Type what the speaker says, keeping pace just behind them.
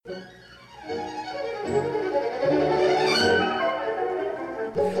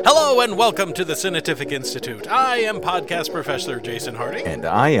Hello and welcome to the Cinetific Institute. I am podcast professor Jason Harding. And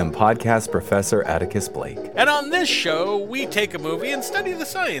I am podcast professor Atticus Blake. And on this show, we take a movie and study the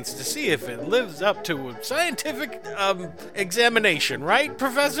science to see if it lives up to a scientific examination, right,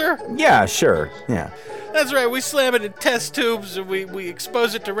 Professor? Yeah, sure. Yeah. That's right, we slam it in test tubes, and we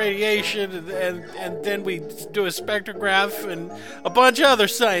expose it to radiation, and then we do a spectrograph and a bunch of other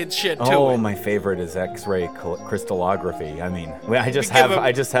science shit to it. Oh, my favorite is X-ray crystallography. I mean, I just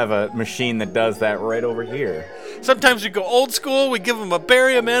have a machine that does that right over here. Sometimes we go old school, we give them a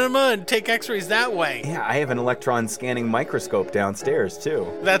barium enema and take X-rays that way. Yeah, I have an electron scanning microscope downstairs, too.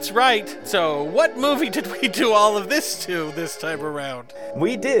 That's right. So, what movie did we do all of this to this time around?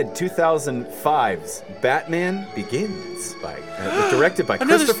 We did 2005's Batman Begins, directed by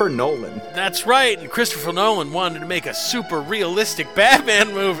Christopher Nolan. That's right, and Christopher Nolan wanted to make a super realistic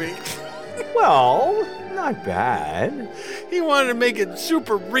Batman movie. Well, not bad. He wanted to make it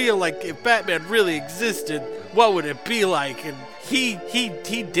super real, like if Batman really existed, what would it be like? And he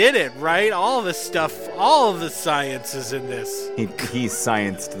did it, right? All the stuff, all of the science is in this. He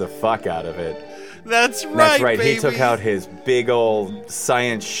scienced the fuck out of it. That's right, That's right. baby. He took out his big old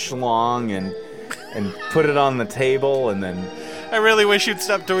science schlong and put it on the table, and then... I really wish you'd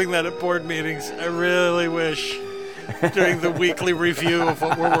stop doing that at board meetings. I really wish. During the weekly review of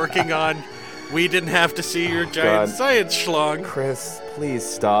what we're working on, we didn't have to see your giant science schlong. Chris, please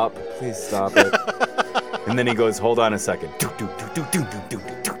stop. Please stop it. And then he goes, hold on a second.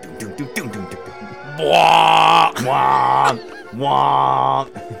 Bwah! Wah!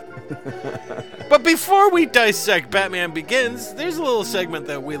 But before we dissect Batman Begins, there's a little segment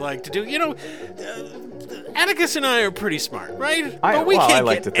that we like to do. You know, Atticus and I are pretty smart, right? I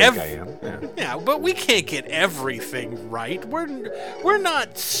like to think I am. Yeah, but we can't get everything right. We're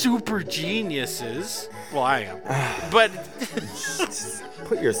not super geniuses. Well, I am. But Just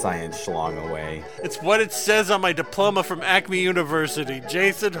put your science schlong away. It's what it says on my diploma from Acme University.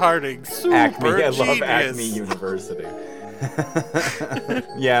 Jason Harding, super Acme, I genius. love Acme University.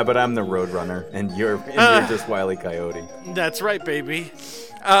 Yeah, but I'm the Roadrunner, and you're just Wile E. Coyote. That's right, baby.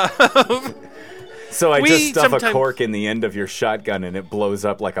 So I just stuff a cork in the end of your shotgun, and it blows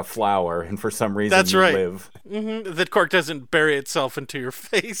up like a flower, and for some reason That's you right. live. Mm-hmm. The cork doesn't bury itself into your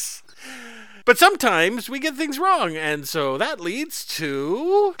face. But sometimes we get things wrong, and so that leads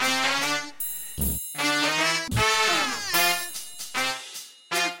to...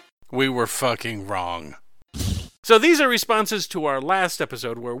 We were fucking wrong. So these are responses to our last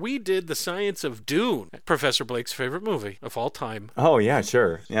episode where we did the science of Dune, Professor Blake's favorite movie of all time. Oh, yeah,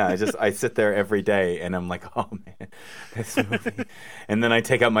 sure. Yeah, I sit there every day, and I'm like, oh, man, this movie. And then I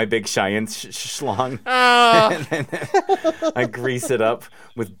take out my big science schlong, and then I grease it up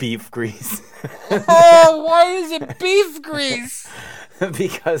with beef grease. Oh, why is it beef grease?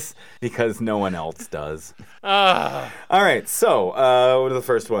 because no one else does. All right, so what are the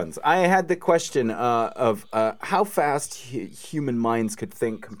first ones? I had the question of how fast human minds could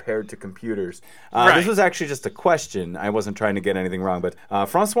think compared to computers. Right. This was actually just a question. I wasn't trying to get anything wrong, but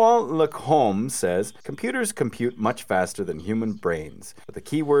Francois Lacombe says, computers compute much faster than human brains. But the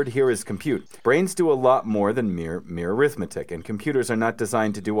key word here is compute. Brains do a lot more than mere arithmetic, and computers are not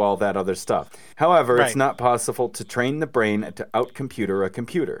designed to do all that other stuff. However, It's not possible to train the brain to outcompute a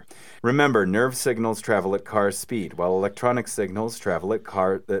computer. Remember, nerve signals travel at car speed, while electronic signals travel at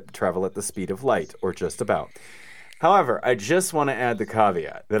the speed of light, or just about. However, I just want to add the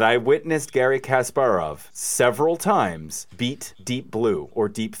caveat that I witnessed Garry Kasparov several times beat Deep Blue or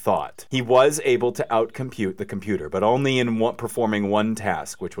Deep Thought. He was able to outcompute the computer, but only in performing one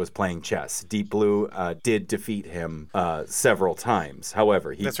task, which was playing chess. Deep Blue did defeat him several times.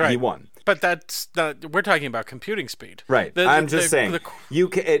 However, he won. But that's not, we're talking about computing speed. Right. I'm just saying, you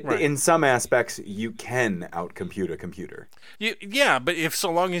can, in some aspects, you can outcompute a computer. Yeah, but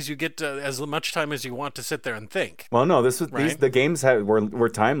so long as you get as much time as you want to sit there and think. Well, no, the games were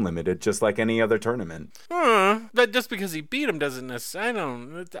time limited, just like any other tournament. But just because he beat him doesn't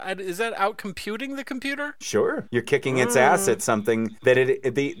necessarily. Is that outcomputing the computer? Sure. You're kicking its ass at something that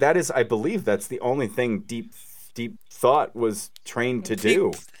is, I believe, that's the only thing Deep Thought was trained to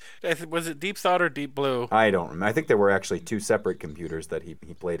do. Was it Deep Thought or Deep Blue? I don't remember. I think there were actually two separate computers that he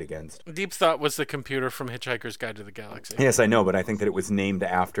played against. Deep Thought was the computer from Hitchhiker's Guide to the Galaxy. Yes, I know, but I think that it was named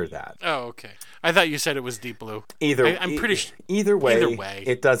after that. Oh, okay. I thought you said it was Deep Blue. I'm pretty sure. Either way,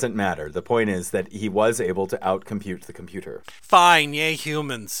 it doesn't matter. The point is that he was able to outcompute the computer. Fine, yay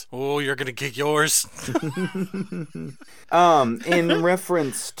humans. Oh, you're gonna get yours. In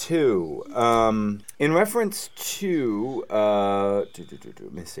reference to, let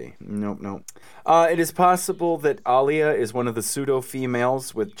me see. see. Nope. It is possible that Alia is one of the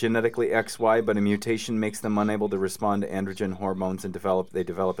pseudo-females with genetically XY, but a mutation makes them unable to respond to androgen hormones and they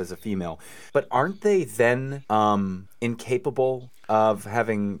develop as a female. But aren't they then incapable of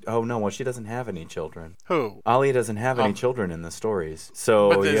having... Oh, no, well, she doesn't have any children. Who? Alia doesn't have any children in the stories. So,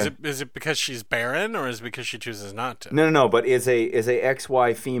 but yeah. Is it because she's barren, or is it because she chooses not to? No, but is a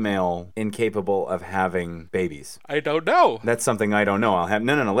XY female incapable of having babies? I don't know. That's something I don't know. I'll have...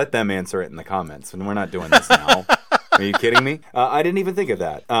 No, let them answer it in the comments. And we're not doing this now. Are you kidding me? I didn't even think of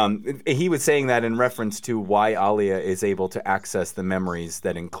that. He was saying that in reference to why Alia is able to access the memories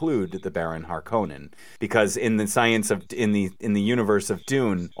that include the Baron Harkonnen, because in the science of in the universe of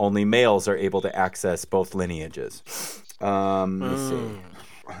Dune, only males are able to access both lineages. Let's see.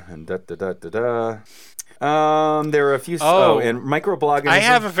 There are a few... and microblogging... I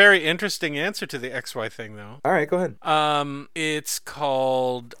have a very interesting answer to the XY thing, though. All right, go ahead. It's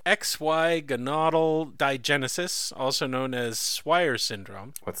called XY gonadal digenesis, also known as Swyer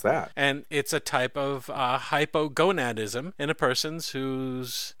syndrome. What's that? And it's a type of hypogonadism in a person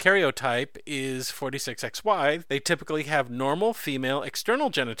whose karyotype is 46XY. They typically have normal female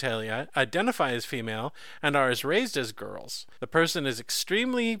external genitalia, identify as female, and are raised as girls. The person is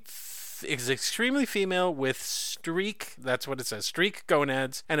extremely female with that's what it says, streak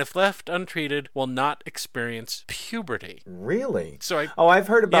gonads, and if left untreated, will not experience puberty. Really? So I've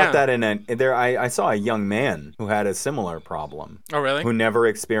heard about that I saw a young man who had a similar problem. Oh, really? Who never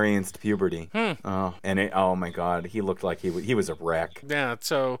experienced puberty. Oh, and oh my God, he looked like he was a wreck. Yeah,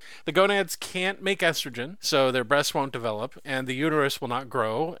 so the gonads can't make estrogen, so their breasts won't develop, and the uterus will not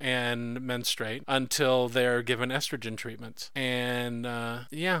grow and menstruate until they're given estrogen treatments. And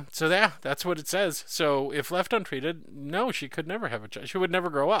that's what it says. So if left untreated, no, she could never have a child. She would never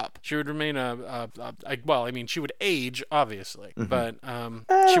grow up. She would remain she would age, obviously, but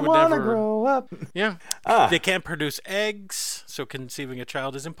she would never grow up. Yeah. They can't produce eggs, so conceiving a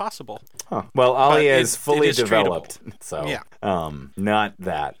child is impossible. Huh. Well, Alia is fully developed, so not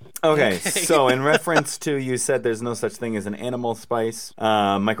that. Okay, so in reference to, you said there's no such thing as an animal spice.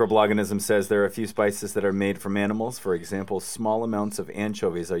 Microbloganism says there are a few spices that are made from animals. For example, small amounts of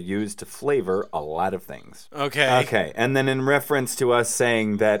anchovies are used to flavor a lot of things. Okay. And then in reference to us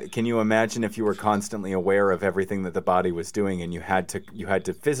saying that, can you imagine if you were constantly aware of everything that the body was doing and you had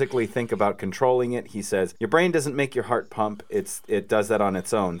to physically think about controlling it? He says, your brain doesn't make your heart pump. It does that on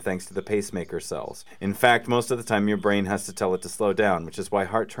its own thanks to the pacemaker cells. In fact, most of the time your brain has to tell it to slow down, which is why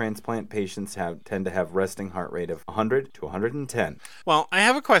heart transplant patients tend to have resting heart rate of 100 to 110. Well, I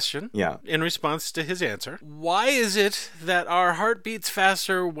have a question. Yeah. In response to his answer. Why is it that our heart beats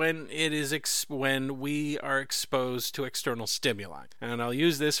faster when we are exposed to external stimuli? And I'll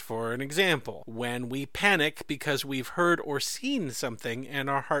use this for an example. When we panic because we've heard or seen something and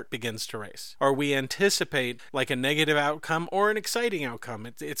our heart begins to race, or we anticipate like a negative outcome or an exciting outcome.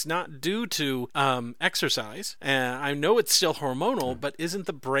 It's not due to exercise. I know it's still hormonal, but isn't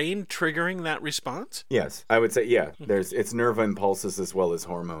the brain triggering that response? Yes, I would say, yeah. It's nerve impulses as well as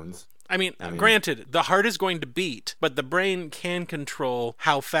hormones. I mean, granted, the heart is going to beat, but the brain can control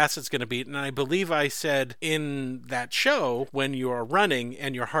how fast it's going to beat. And I believe I said in that show, when you are running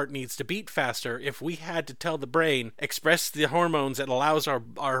and your heart needs to beat faster, if we had to tell the brain, express the hormones that allows our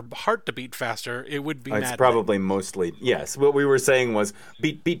heart to beat faster, it would be It's probably mostly, yes. What we were saying was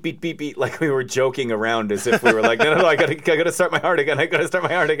beat, like we were joking around as if we were like, no, I gotta start my heart again.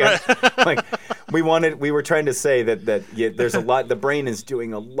 Like, we were trying to say that there's a lot, the brain is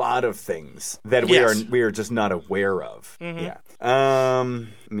doing a lot of things that we are just not aware of. Mm-hmm. Yeah.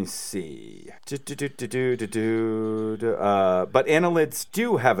 Let me see. But annelids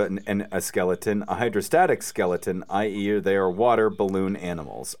do have a skeleton, a hydrostatic skeleton, i.e. they are water balloon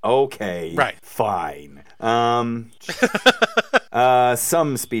animals. Okay. Right. Fine. Some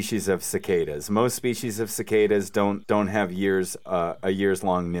species of cicadas. Most species of cicadas don't have a years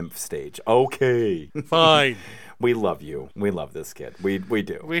long nymph stage. Okay. Fine. We love you. We love this kid. We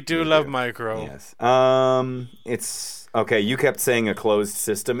do. We love Micro. Yes. It's okay. You kept saying a closed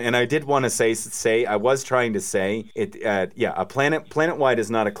system, and I did want to say I was trying to say it. A planet-wide is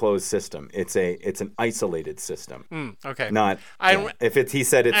not a closed system. It's an isolated system. Okay. Not. He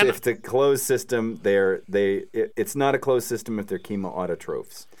said if it's a closed system, it's not a closed system if they're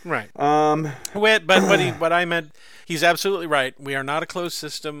chemoautotrophs. Right. What I meant, he's absolutely right. We are not a closed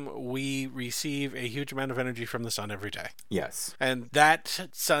system. We receive a huge amount of energy from the sun every day. Yes. And that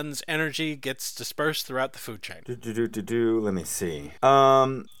sun's energy gets dispersed throughout the food chain. Let me see.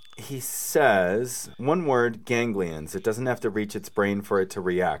 He says, one word, ganglions. It doesn't have to reach its brain for it to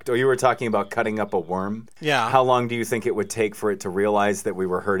react. Oh, you were talking about cutting up a worm? Yeah. How long do you think it would take for it to realize that we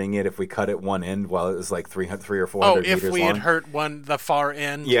were hurting it if we cut at one end while it was like 300 or 400 meters long? If we had hurt the far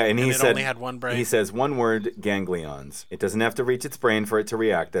end, yeah, and it only had one brain. He says, one word, ganglions. It doesn't have to reach its brain for it to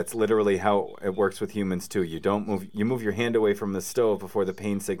react. That's literally how it works with humans too. You move your hand away from the stove before the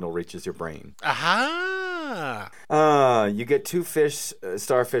pain signal reaches your brain. Aha! You get 2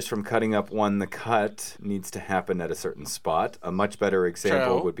 starfish from cutting up one. The cut needs to happen at a certain spot. A much better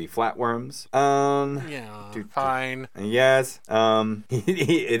example would be flatworms. Fine. Yes.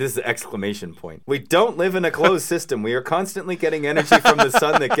 It is the exclamation point. We don't live in a closed system. We are constantly getting energy from the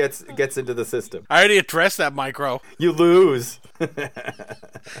sun that gets into the system. I already addressed that, Micro. You lose.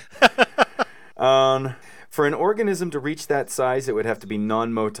 For an organism to reach that size, it would have to be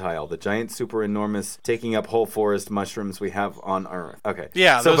non-motile, the giant super enormous taking up whole forest mushrooms we have on Earth. Okay.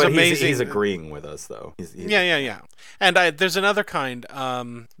 Yeah, so, those but amazing. He's agreeing with us, though. Yeah. And there's another kind,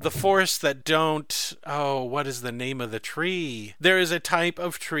 the forests that don't. Oh, what is the name of the tree? There is a type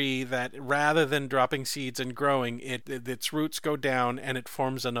of tree that, rather than dropping seeds and growing, its roots go down and it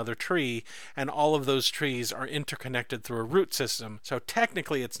forms another tree, and all of those trees are interconnected through a root system. So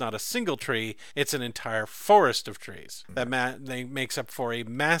technically, it's not a single tree; it's an entire forest of trees that makes up for a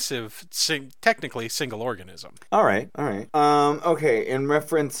massive, technically single organism. All right. Okay. In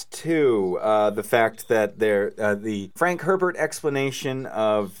reference to the fact that the Frank Herbert explanation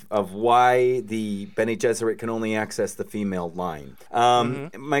of why the Bene Gesserit can only access the female line.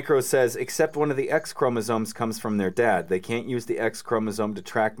 Micro says, except one of the X chromosomes comes from their dad. They can't use the X chromosome to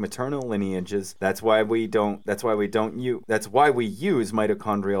track maternal lineages. That's why we use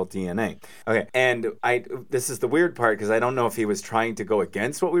mitochondrial DNA. Okay. And this is the weird part, because I don't know if he was trying to go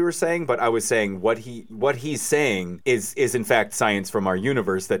against what we were saying, but I was saying what he's saying is in fact science from our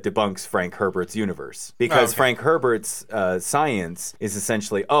universe that debunks Frank Herbert's universe. Because Frank Herbert's science is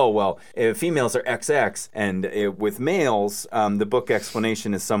essentially, if females are XX, and with males, the book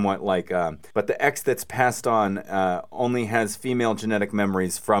explanation is somewhat like, but the X that's passed on only has female genetic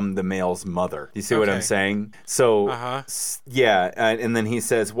memories from the male's mother. Do you see what I'm saying? So, and then he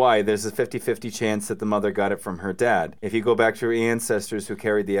says, why? There's a 50-50 chance that the mother got it from her dad. If you go back to your ancestors who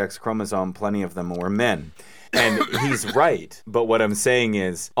carried the X chromosome, plenty of them were men. And he's right. But what I'm saying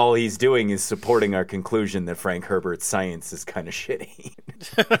is, all he's doing is supporting our conclusion that Frank Herbert's science is kind of shitty.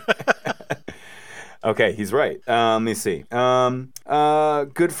 Okay, he's right. Let me see.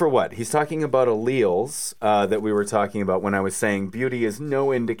 Good for what? He's talking about alleles that we were talking about when I was saying beauty is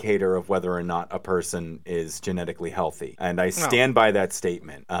no indicator of whether or not a person is genetically healthy. And I stand by that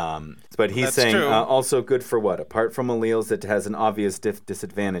statement. But he's saying also good for what? Apart from alleles that has an obvious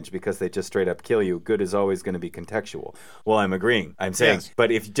disadvantage because they just straight up kill you, good is always going to be contextual. Well, I'm agreeing. I'm saying,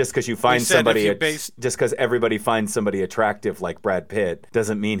 but if just because you find somebody, just because everybody finds somebody attractive like Brad Pitt,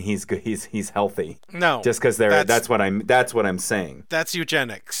 doesn't mean he's good. He's healthy. No, just because that's what I'm saying. That's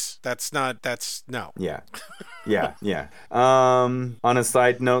eugenics. No. Yeah. On a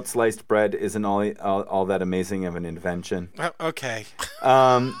side note, sliced bread isn't all that amazing of an invention. Okay.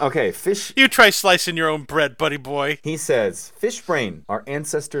 Okay, fish. You try slicing your own bread, buddy boy. He says, fish brain. Our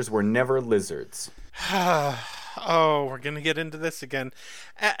ancestors were never lizards. Oh, we're going to get into this again.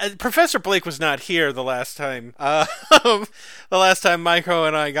 Professor Blake was not here the last time. The last time Micro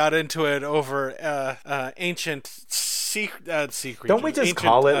and I got into it over ancient sea creatures. Don't we just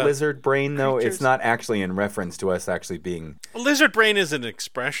call it lizard brain, though? Creatures? It's not actually in reference to us actually being... Lizard brain is an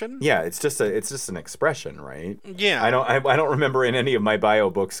expression? Yeah, it's just an expression, right? Yeah. I don't remember in any of my bio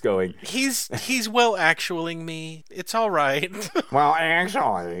books going... He's well actualing me. It's all right. Well,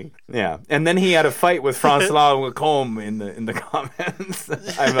 actually. Yeah. And then he had a fight with Francois Lacombe in the comments.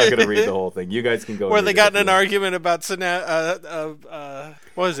 I'm not going to read the whole thing. You guys can go. Where they got in an argument about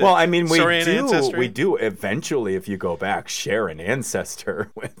what was it? Well, I mean, ancestry? we do eventually, if you go back, share an ancestor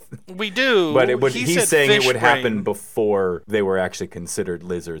with. We do, but he's saying it would happen brain. Before they were actually considered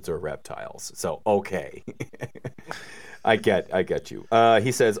lizards or reptiles. So okay. I get you.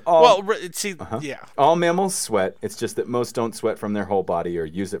 He says all. Well, see, yeah. All mammals sweat. It's just that most don't sweat from their whole body or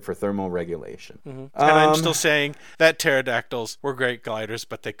use it for thermal regulation. Mm-hmm. And I'm still saying that pterodactyls were great gliders,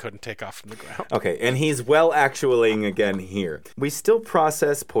 but they couldn't take off from the ground. Okay, and he's well actualing again here. We still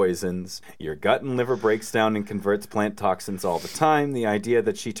process poisons. Your gut and liver breaks down and converts plant toxins all the time. The idea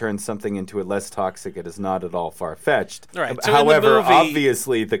that she turns something into a less toxic, it is not at all far-fetched. Right. So however,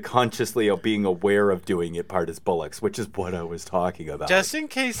 obviously, the consciously being aware of doing it part is bullocks, which is what I was talking about. Just in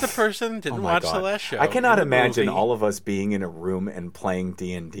case the person didn't watch the last show. I cannot imagine all of us being in a room and playing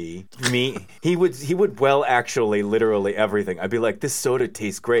D&D. He would actually literally everything. I'd be like, this soda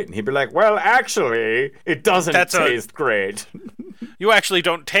tastes great. And he'd be like, well, actually, it doesn't taste great. You actually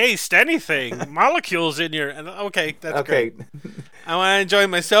don't taste anything. Molecules in your... Okay, that's great. I want to enjoy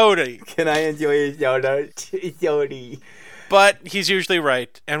my soda. Can I enjoy a soda? Soda. But he's usually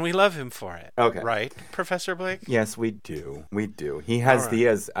right, and we love him for it. Okay. Right, Professor Blake? Yes, we do. We do. He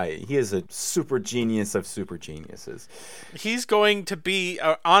is a super genius of super geniuses. He's going to be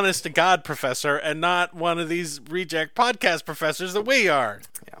an honest-to-God professor and not one of these reject podcast professors that we are.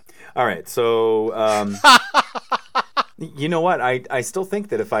 Yeah. All right, so... You know what? I still think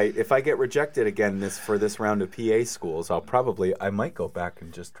that if I get rejected again for this round of PA schools, I might go back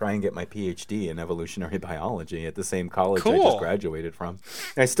and just try and get my PhD in evolutionary biology at the same college I just graduated from.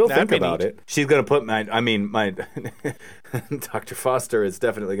 I still think about it. She's gonna put my Dr. Foster is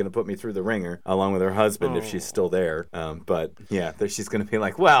definitely gonna put me through the ringer along with her husband if she's still there. But yeah, she's gonna be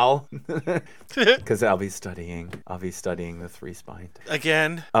like, well, because I'll be studying the three-spined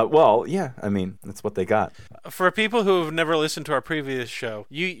again. Well, yeah. I mean, that's what they got. For people who have never listened to our previous show,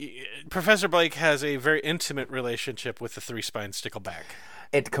 Professor Blake has a very intimate relationship with the three-spined stickleback.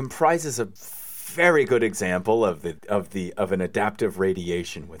 It comprises a very good example of an adaptive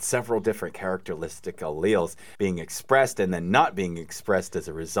radiation with several different characteristic alleles being expressed and then not being expressed as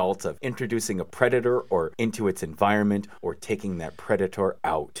a result of introducing a predator or into its environment or taking that predator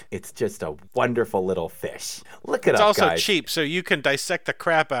out. It's just a wonderful little fish. Look it up, guys. It's also cheap, so you can dissect the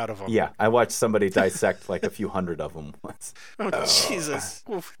crap out of them. Yeah, I watched somebody dissect like a few hundred of them once. Oh, Jesus.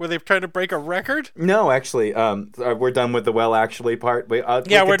 Were they trying to break a record? No, actually. We're done with the well, actually part. We're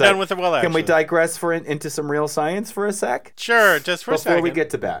done with the well, actually. Can we digress into some real science for a sec? Sure, just for a second. Before we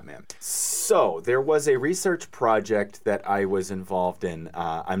get to Batman. So, there was a research project that I was involved in.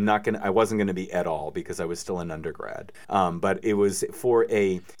 I wasn't going to be at all because I was still an undergrad. But it was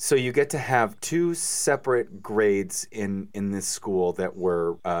so you get to have two separate grades in this school that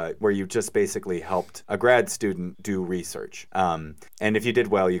were, where you just basically helped a grad student do research. And if you did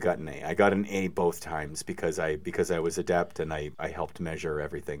well, you got an A. I got an A both times because I was adept and I helped measure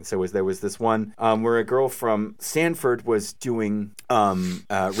everything. So there was this one where a girl from Stanford was doing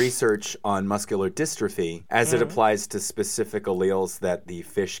research on muscular dystrophy as it applies to specific alleles that the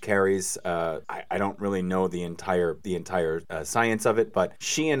fish carries. I don't really know the entire science of it, but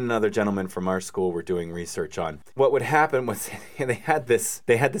she and another gentleman from our school were doing research on what would happen was they had this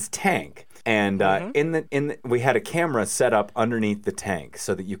tank. And we had a camera set up underneath the tank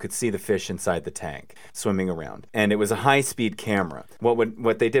so that you could see the fish inside the tank swimming around. And it was a high-speed camera.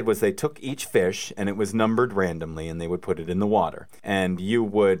 What they did was they took each fish and it was numbered randomly and they would put it in the water. And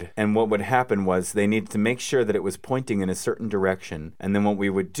what would happen was they needed to make sure that it was pointing in a certain direction. And then what we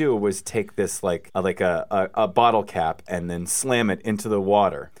would do was take this like a bottle cap and then slam it into the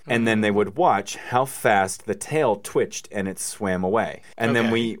water. And then they would watch how fast the tail twitched and it swam away. And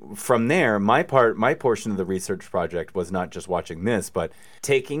then from there, my portion of the research project was not just watching this, but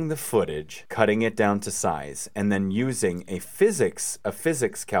taking the footage, cutting it down to size, and then using a physics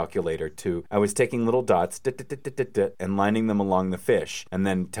calculator I was taking little dots and lining them along the fish, and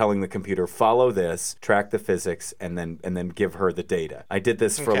then telling the computer, follow this, track the physics, and then give her the data. I did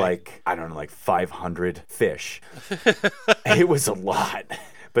this for 500 fish. It was a lot.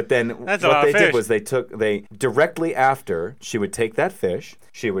 But then what they did was they directly after she would take that fish,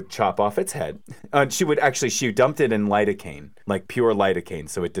 she would chop off its head. She dumped it in lidocaine, like pure lidocaine,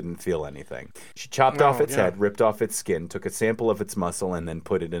 so it didn't feel anything. She chopped off its head, ripped off its skin, took a sample of its muscle, and then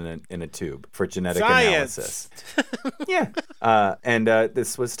put it in a tube for genetic analysis. Yeah. And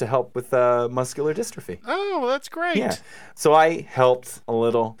this was to help with muscular dystrophy. Oh, that's great. Yeah. So I helped a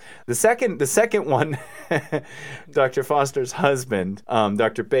little. The second one, Dr. Foster's husband,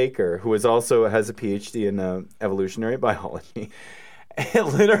 Dr. Baker, who also has a PhD in evolutionary biology,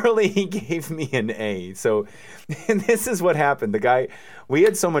 literally he gave me an A. So and this is what happened. The guy, we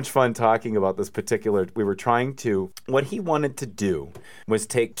had so much fun talking about this particular. We were trying to. What he wanted to do was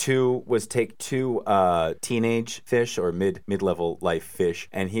take two teenage fish or mid-level life fish,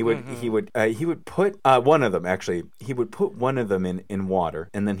 and he would put one of them actually. He would put one of them in water,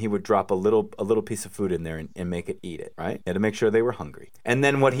 and then he would drop a little piece of food in there and make it eat it. Right, to make sure they were hungry. And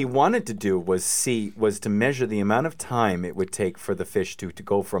then what he wanted to do was to measure the amount of time it would take for the fish fish to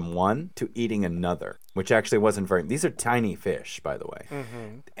go from one to eating another, which actually wasn't very... These are tiny fish, by the way.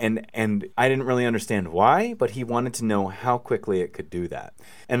 And I didn't really understand why, but he wanted to know how quickly it could do that.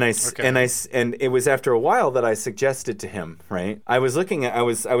 And it was after a while that I suggested to him, right? I was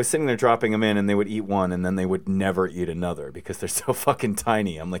sitting there dropping them in, and they would eat one, and then they would never eat another because they're so fucking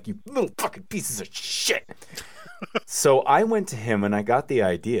tiny. I'm like, you little fucking pieces of shit. So I went to him and I got the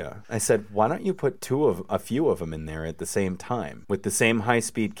idea. I said, why don't you put a few of them in there at the same time with the same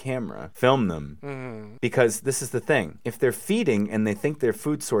high-speed camera, film them, because this is the thing. If they're feeding and they think their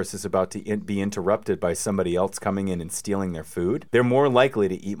food source is about to be interrupted by somebody else coming in and stealing their food, they're more likely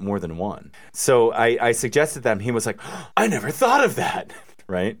to eat more than one. So I suggested that, and he was like, I never thought of that,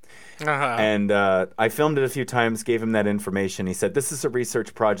 right? And I filmed it a few times, gave him that information. He said, this is a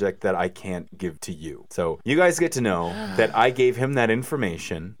research project that I can't give to you. So you guys get to know that I gave him that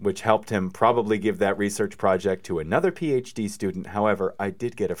information, which helped him probably give that research project to another PhD student. However, I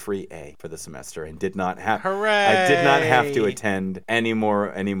did get a free A for the semester and did not have to attend any more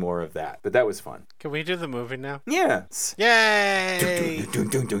of that. But that was fun. Can we do the movie now? Yes. Yay!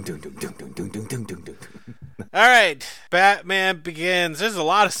 All right, Batman Begins. There's a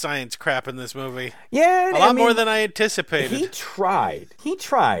lot of science crap in this movie. Yeah, a lot more than I anticipated. He tried.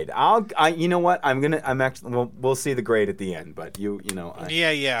 You know what? We'll see the grade at the end, but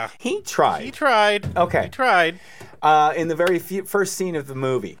Yeah. He tried. Okay. He tried. In the very first scene of the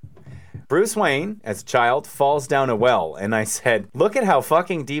movie, Bruce Wayne, as a child, falls down a well, and I said, look at how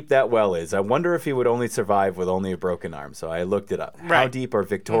fucking deep that well is. I wonder if he would only survive with only a broken arm. So I looked it up. Right. How deep are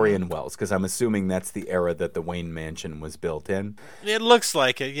Victorian wells? Because I'm assuming that's the era that the Wayne Mansion was built in. It looks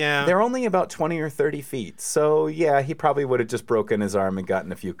like it, yeah. They're only about 20 or 30 feet. So, yeah, he probably would have just broken his arm and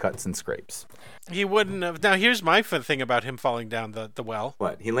gotten a few cuts and scrapes. He wouldn't have. Now, here's my fun thing about him falling down the well.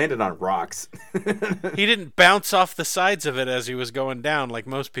 What? He landed on rocks. He didn't bounce off the sides of it as he was going down like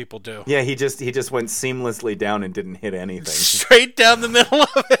most people do. Yeah, he just went seamlessly down and didn't hit anything. Straight down the middle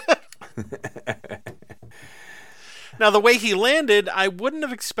of it. Now, the way he landed, I wouldn't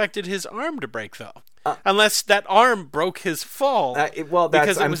have expected his arm to break, though. Unless that arm broke his fall.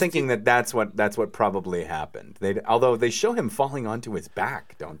 I'm thinking that's what probably happened. Although they show him falling onto his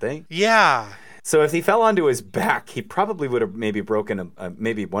back, don't they? Yeah. So if he fell onto his back, he probably would have maybe broken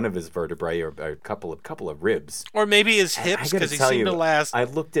maybe one of his vertebrae or a couple of ribs. Or maybe his hips, because he seemed to last. I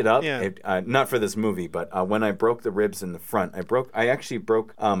looked it up, not for this movie, but when I broke the ribs in the front, I actually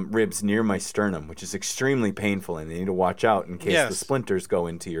broke ribs near my sternum, which is extremely painful, and you need to watch out in case the splinters go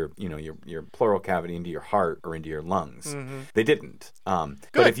into your pleural cavity, into your heart or into your lungs. Mm-hmm. They didn't.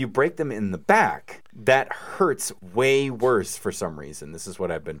 But if you break them in the back, that hurts way worse for some reason. This is what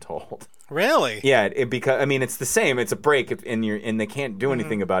I've been told. Really? Yeah, because it's the same. It's a break, and they can't do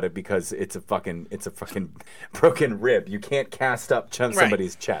anything about it because it's a fucking broken rib. You can't cast up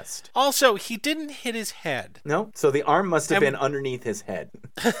somebody's chest. Also, he didn't hit his head. No, so the arm must have been underneath his head.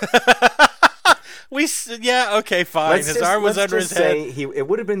 Okay, fine. His arm was under his head. It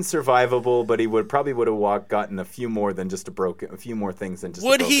would have been survivable, but he probably would have gotten a few more things than just.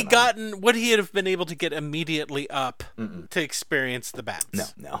 Would he have been able to get immediately up to experience the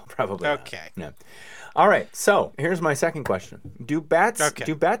bats? No, probably not. Okay. No. All right, so here's my second question: Do bats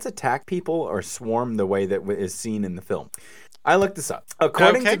attack people or swarm the way that is seen in the film? I looked this up.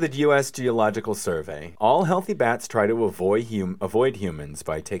 According to the U.S. Geological Survey, all healthy bats try to avoid humans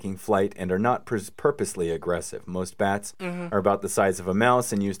by taking flight and are not purposely aggressive. Most bats are about the size of a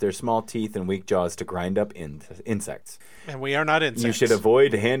mouse and use their small teeth and weak jaws to grind up insects. And we are not insects. You should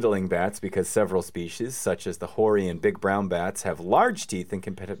avoid handling bats because several species, such as the hoary and big brown bats, have large teeth and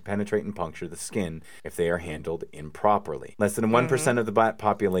can penetrate and puncture the skin if they are handled improperly. Less than 1% of the bat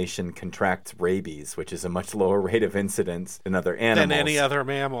population contracts rabies, which is a much lower rate of incidence than other animals. Than any other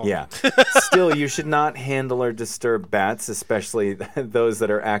mammal. Yeah. Still, you should not handle or disturb bats, especially those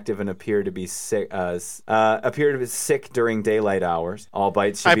that are active and appear to be sick during daylight hours. All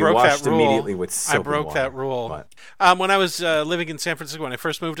bites should be washed immediately with soap and water. I broke that rule. What? When I was living in San Francisco, when I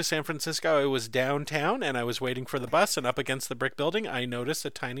first moved to San Francisco, I was downtown and I was waiting for the bus, and up against the brick building, I noticed a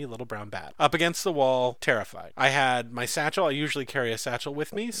tiny little brown bat. Up against the wall, terrified. I had my satchel. I usually carry a satchel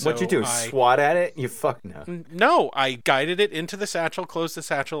with me. So what'd you do? Swat at it? You fuck no. No, I guided it into the satchel, closed the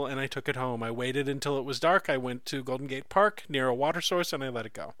satchel, and I took it home. I waited until it was dark. I went to Golden Gate Park near a water source, and I let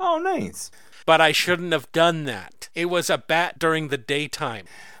it go. Oh, nice. But I shouldn't have done that. It was a bat during the daytime.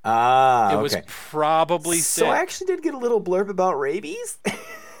 It was probably sick. So I actually did get a little blurb about rabies.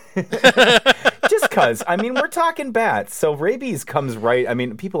 is because, I mean, we're talking bats. So rabies comes right. I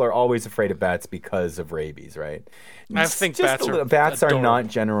mean, people are always afraid of bats because of rabies, right? I think Just bats are not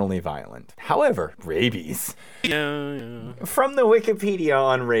generally violent. However, rabies. Yeah. From the Wikipedia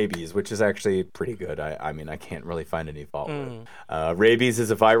on rabies, which is actually pretty good. I mean, I can't really find any fault with it. Rabies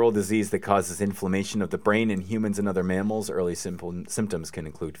is a viral disease that causes inflammation of the brain in humans and other mammals. Early symptoms can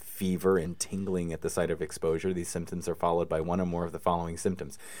include fever and tingling at the site of exposure. These symptoms are followed by one or more of the following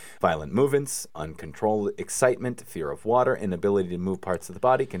symptoms: violent movements, uncontrolled excitement, fear of water, inability to move parts of the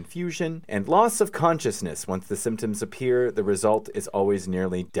body, confusion, and loss of consciousness. Once the symptoms appear, the result is always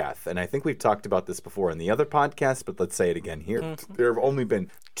nearly death. And I think we've talked about this before in the other podcast, but let's say it again here. There have only been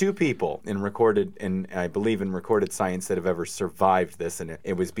 2 people in recorded science that have ever survived this, and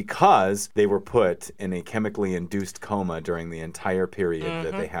it was because they were put in a chemically induced coma during the entire period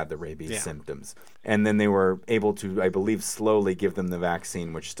that they had the rabies symptoms. And then they were able to, I believe, slowly give them the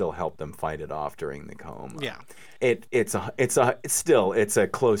vaccine, which still helped them fight it off during the coma. Yeah. It's a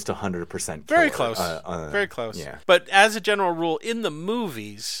close to 100% killer. Very close. Very close. Yeah. But as a general rule, in the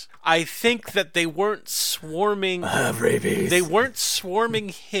movies, I think that they weren't swarming rabies. They weren't swarming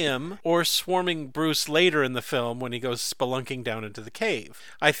him or swarming Bruce later in the film when he goes spelunking down into the cave.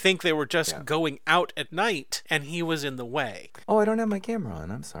 I think they were just going out at night and he was in the way. Oh, I don't have my camera on.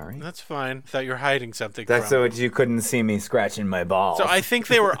 I'm sorry. That's fine. Thought you were hiding something That's from so you couldn't see me scratching my balls. So I think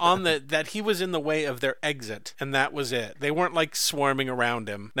they were on that he was in the way of their exit, and that was it. They weren't like swarming around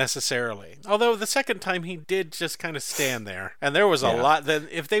him necessarily. Although the second time he did just kind of stand there, and there was a lot.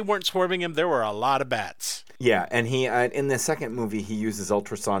 If they weren't swarming him, there were a lot of bats. Yeah, and he in the second movie he uses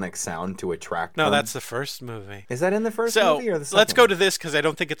ultrasonic sound to attract them. No, that's the first movie. Is that in the first movie or the second? So let's go to this because I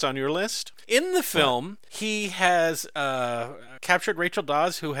don't think it's on your list. In the film, he has captured Rachel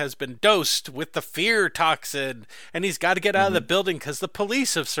Dawes, who has been dosed with the fear toxin, and he's got to get out of the building because the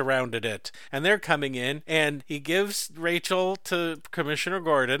police have surrounded it, and they're coming in, and he gives Rachel to Commissioner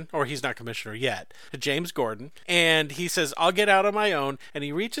Gordon, or he's not commissioner yet, to James Gordon, and he says, I'll get out on my own, and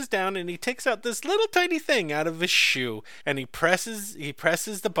he reaches down and he takes out this little tiny thing out of his shoe, and he presses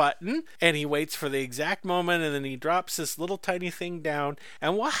the button, and he waits for the exact moment, and then he drops this little tiny thing down,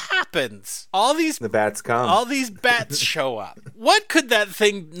 and what happens? The bats come. All these bats show up. What could that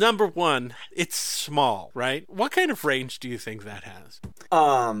thing, number one, it's small, right? What kind of range do you think that has?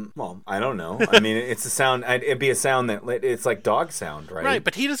 Well, I don't know. I mean, it's a sound, it'd be a sound that, it's like dog sound, right? Right,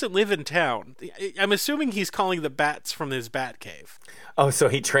 but he doesn't live in town. I'm assuming he's calling the bats from his bat cave. Oh, so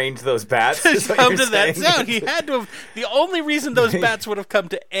he trained those bats to come to that sound. He had to have. The only reason those bats would have come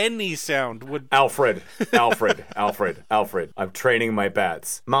to any sound would. Alfred. I'm training my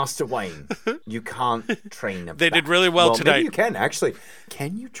bats. Master Wayne, you can't train a bat. They did really well tonight. Maybe you can, actually.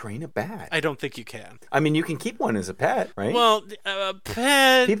 Can you train a bat? I don't think you can. I mean, you can keep one as a pet, right? Well, a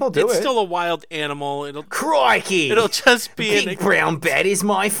pet. People do it's it. still a wild animal. Crikey! It'll just be Big brown bat is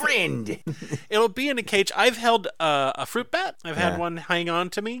my friend. It'll be in a cage. I've held a fruit bat. I've had one hang on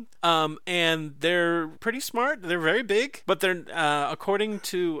to me. And they're pretty smart. They're very big, but they're according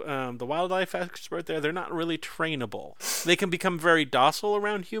to the wildlife expert there, they're not really trainable. They can become very docile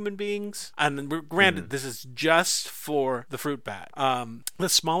around human beings. And granted, this is just for the fruit bat. The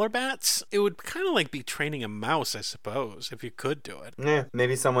smaller bats, it would kind of like be training a mouse, I suppose, if you could do it. Yeah,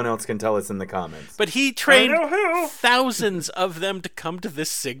 maybe someone else can tell us in the comments. But he trained thousands of them to come to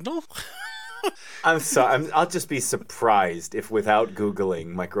this signal? I'm sorry. I'll just be surprised if, without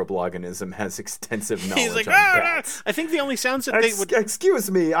Googling, microbloganism has extensive knowledge He's like, on bats. I think the only sounds that they would...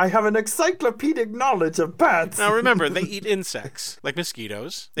 Excuse me, I have an encyclopedic knowledge of bats. Now remember, they eat insects, like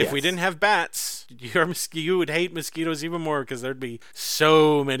mosquitoes. If we didn't have bats, you would hate mosquitoes even more because there'd be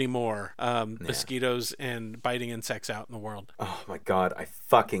so many more mosquitoes and biting insects out in the world. Oh my God, I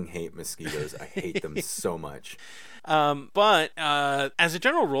fucking hate mosquitoes. I hate them so much. But as a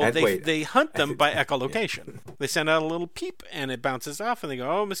general rule, they hunt them by echolocation. They send out a little peep, and it bounces off, and they go,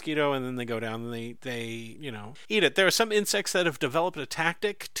 oh, mosquito, and then they go down and they eat it. There are some insects that have developed a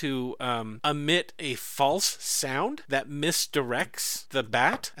tactic to emit a false sound that misdirects the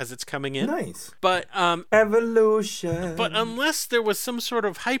bat as it's coming in. Nice. But evolution. But unless there was some sort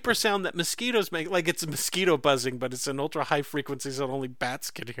of hyper sound that mosquitoes make, like it's a mosquito buzzing, but it's an ultra high frequency so only bats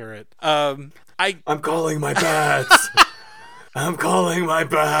can hear it. I'm calling my bats. I'm calling my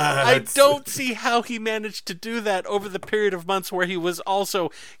bats. I don't see how he managed to do that over the period of months where he was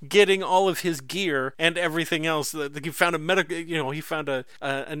also getting all of his gear and everything else. He found he found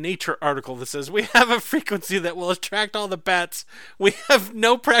a Nature article that says, we have a frequency that will attract all the bats. We have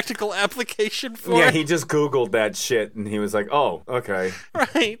no practical application for it. Yeah, he just Googled that shit and he was like, oh, okay.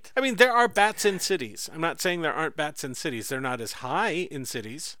 Right. I mean, there are bats in cities. I'm not saying there aren't bats in cities. They're not as high in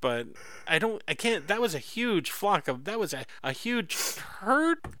cities, but that was a huge that was a huge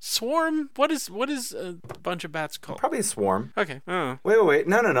herd, swarm. What is a bunch of bats called? Probably a swarm. Okay. Oh. Wait.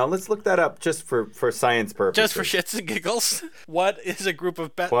 No. Let's look that up just for science purposes. Just for shits and giggles. What is a group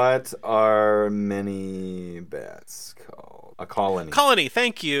of bats? What are many bats called? A colony. Colony,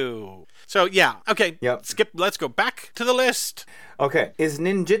 thank you. So, yeah. Okay. Yep. Let's go back to the list. Okay, is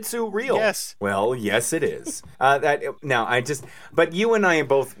ninjutsu real? Yes. Well, yes, it is. But you and I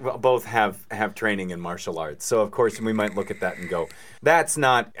both have training in martial arts, so of course we might look at that and go, that's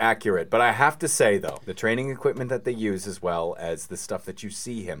not accurate. But I have to say though, the training equipment that they use, as well as the stuff that you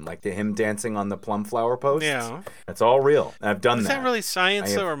see him, like him dancing on the plum flower posts, yeah, that's all real. I've done that. Is that really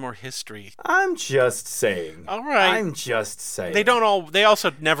science though, or more history? I'm just saying. All right. I'm just saying. They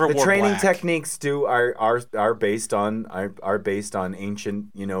also never wore black. The training techniques are based on ancient,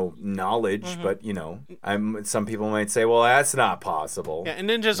 knowledge, mm-hmm. but some people might say, well, that's not possible. Yeah, and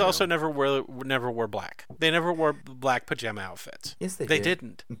ninjas also never wore black. They never wore black pajama outfits. Yes, they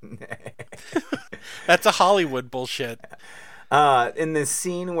didn't. That's a Hollywood bullshit. In this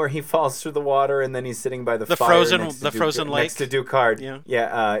scene where he falls through the water and then he's sitting by the fire frozen lake next to Ducard.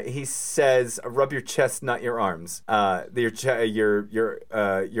 He says, "Rub your chest, not your arms. Your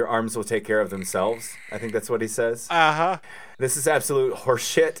arms will take care of themselves." I think that's what he says. This is absolute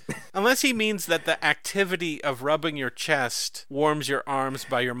horseshit. Unless he means that the activity of rubbing your chest warms your arms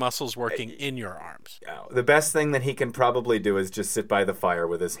by your muscles working in your arms. The best thing that he can probably do is just sit by the fire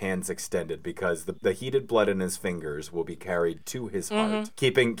with his hands extended, because the heated blood in his fingers will be carried to his heart,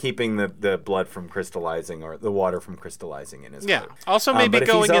 keeping the blood from crystallizing, or the water from crystallizing in his heart. Also, maybe but if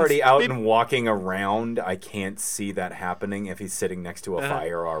he's already out and walking around, I can't see that happening if he's sitting next to a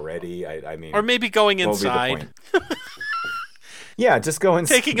fire already. I mean, or maybe going inside. Yeah, just go and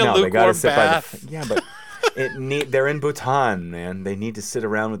taking a lukewarm bath. But they're in Bhutan, man. They need to sit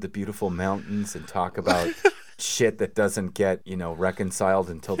around with the beautiful mountains and talk about shit that doesn't get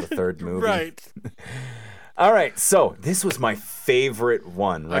reconciled until the third movie. Right. All right, so this was my favorite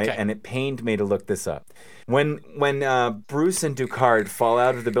one, right? Okay. And it pained me to look this up. When Bruce and Ducard fall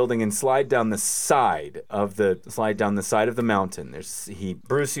out of the building and slide down the side of the mountain,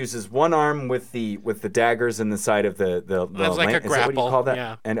 Bruce uses one arm with the daggers in the side of the That's like a grapple. Is that what you call that?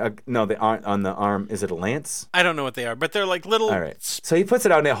 Yeah. And on the arm, is it a lance? I don't know what they are, but they're like little. All right. So he puts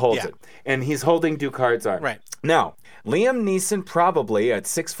it out and holds it, and he's holding Ducard's arm. Right. Now, Liam Neeson probably at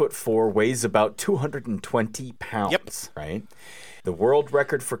 6'4" weighs about 220 pounds. Yep. Right. The world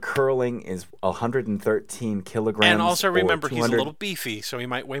record for curling is 113 kilograms. And also remember, he's a little beefy, so he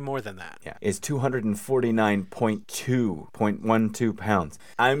might weigh more than that. Yeah, is 249.12 pounds.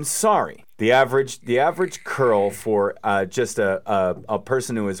 I'm sorry. The average curl for just a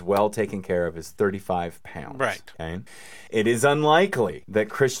person who is well taken care of is 35 pounds. Right. Okay? It is unlikely that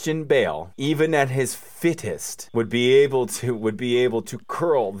Christian Bale, even at his fittest, would be able to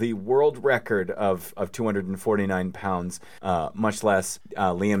curl the world record of 249 pounds, much less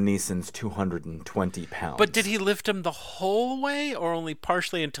Liam Neeson's 220 pounds. But did he lift him the whole way, or only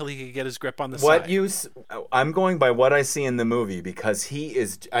partially until he could get his grip on the side? I'm going by what I see in the movie, because he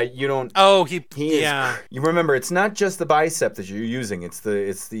is. You don't. Oh, he is. You remember, it's not just the bicep that you're using. It's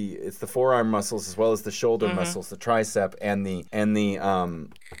the forearm muscles, as well as the shoulder muscles, the tricep, and the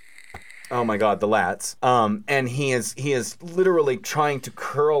oh my God, the lats. And he is literally trying to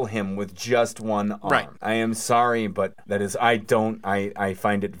curl him with just one arm. Right. I am sorry, but that is, I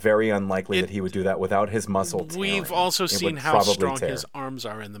find it very unlikely that he would do that without his muscle tearing. We've also seen how strong his arms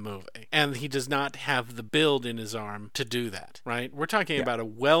are in the movie. And he does not have the build in his arm to do that, right? We're talking about a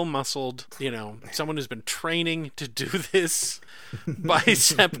well-muscled, someone who's been training to do this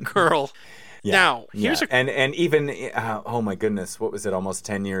bicep curl. Yeah, now, here's and even oh my goodness, what was it? Almost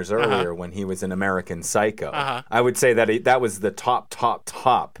 10 years earlier, when he was in American Psycho, I would say that was the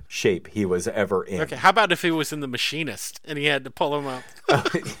top shape he was ever in. Okay, how about if he was in The Machinist and he had to pull him up?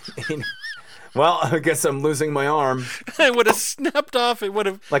 Well, I guess I'm losing my arm. It would have snapped off. It would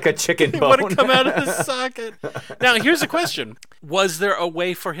have like a chicken bone. It would have come out of the socket. Now, here's a question. Was there a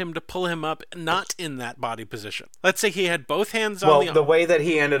way for him to pull him up not in that body position? Let's say he had both hands on the arm. The way that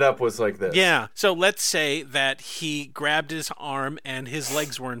he ended up was like this. Yeah. So let's say that he grabbed his arm and his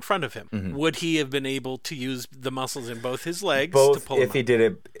legs were in front of him. Mm-hmm. Would he have been able to use the muscles in both his legs to pull him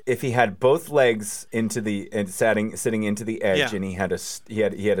up? If he had both legs sitting into the edge, and he had a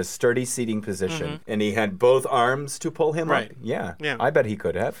sturdy seating position, and he had both arms to pull him up. Yeah. I bet he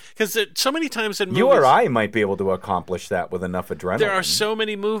could have. Because so many times in movies, you or I might be able to accomplish that with enough adrenaline. There are so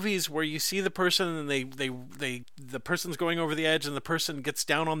many movies where you see the person and the person's going over the edge, and the person gets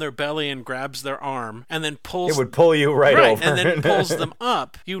down on their belly and grabs their arm, and then pulls. It would pull you right over, and then pulls them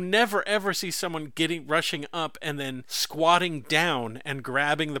up. You never ever see someone rushing up and then squatting down and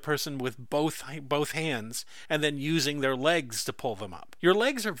grabbing the person with both hands and then using their legs to pull them up. Your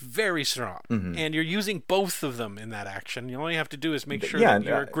legs are very strong, and you're using both of them in that action. You only have to do is make sure that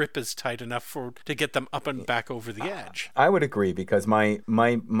your grip is tight enough to get them up and back over the edge. I would agree, because my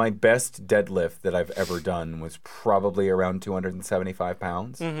best deadlift that I've ever done was probably around 275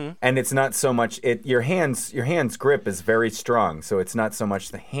 pounds, and it's not so much your hands grip is very strong, so it's not so much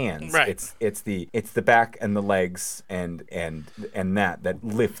the hands, right? It's the back and the legs and that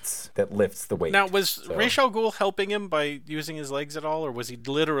lifts the weight. Now, was Ra's al Ghul helping him by using his legs at all, or was he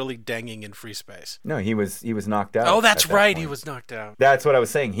literally dangling in free space? No, he was knocked out. Oh, that's right, he was knocked out. That's what I was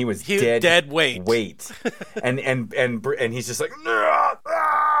saying. He was dead weight. and he's just like,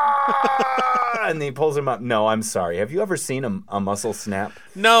 and he pulls him up. No, I'm sorry. Have you ever seen a muscle snap?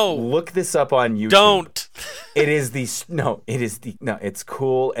 No. Look this up on YouTube. Don't. It's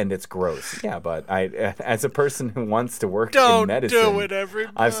cool and it's gross. Yeah, but as a person who wants to work in medicine, don't do it,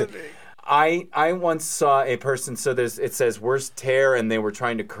 everybody. I once saw a person, so it says worst tear, and they were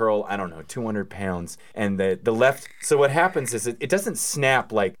trying to curl, 200 pounds, and the left, so what happens is it doesn't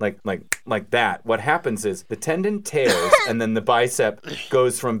snap like that. What happens is the tendon tears, and then the bicep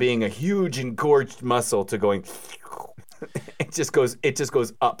goes from being a huge engorged muscle to going it just goes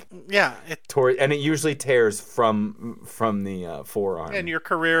up. Yeah, and it usually tears from the forearm. And your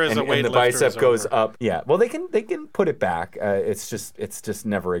career as a weightlifter, and the bicep goes up. Yeah. Well, they can put it back. It's just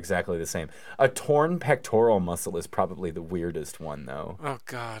never exactly the same. A torn pectoral muscle is probably the weirdest one, though. Oh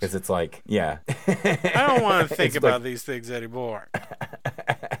God. Because it's like, yeah. I don't want to think about these things anymore.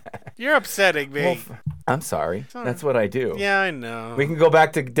 You're upsetting me. Well, I'm sorry. That's what I do. Yeah, I know. We can go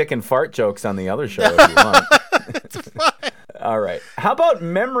back to dick and fart jokes on the other show if you want. It's fine. All right. How about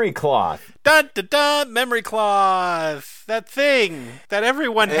memory cloth? Dun, dun, dun, memory cloth. That thing that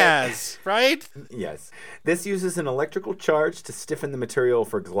everyone has, right? Yes. This uses an electrical charge to stiffen the material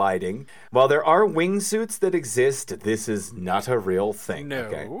for gliding. While there are wingsuits that exist, this is not a real thing. No.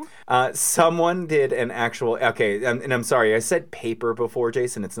 Okay? Someone did an actual... Okay, and I'm sorry, I said paper before,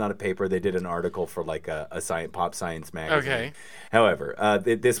 Jason. It's not a paper. They did an article for like a pop science magazine. Okay. However,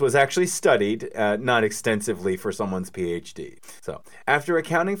 this was actually studied, not extensively, for someone's PhD. So, after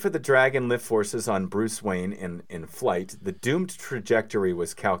accounting for the drag and lift forces on Bruce Wayne in flight, the doomed trajectory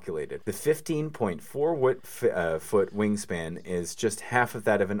was calculated. The 15.4 foot wingspan is just half of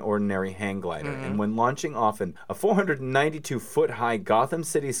that of an ordinary hang glider, and when launching off a 492-foot-high Gotham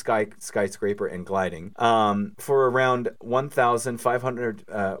City skyscraper and gliding for around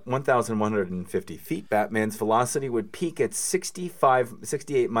 1,150 feet, Batman's velocity would peak at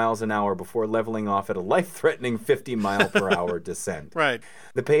 68 miles an hour before leveling off at a life-threatening 50-mile-per-hour descent. Right.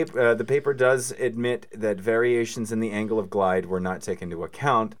 The paper does admit that variations in the angle of glide were not taken into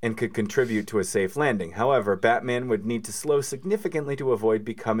account and could contribute to a safe landing. However, Batman would need to slow significantly to avoid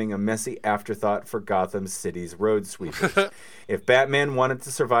becoming a messy afterthought for Gotham City's road sweepers. If Batman wanted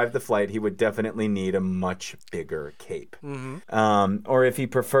to survive the flight, he would definitely need a much bigger cape. Or if he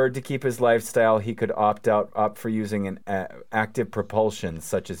preferred to keep his lifestyle, he could opt for using an active propulsion,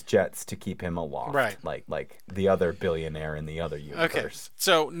 such as jets, to keep him aloft. Right. Like the other billionaire in the other universe. Okay.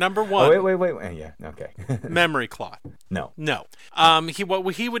 So, number one. Oh, wait. Yeah, okay. Memory cloth. No.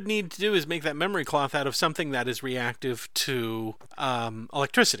 What he would need to do is make that memory cloth out of something that is reactive to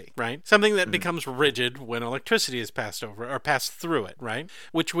electricity, right? Something that becomes rigid when electricity is passed over or passed through it, right?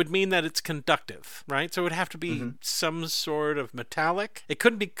 Which would mean that it's conductive, right? So it would have to be some sort of metallic. It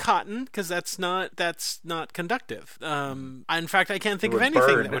couldn't be cotton because that's not conductive. In fact, I can't think of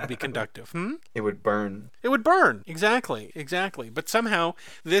anything that would be conductive. It would burn. It would burn. Exactly. But somehow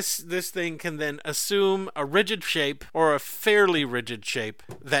this thing can then assume a rigid shape or a fairly rigid shape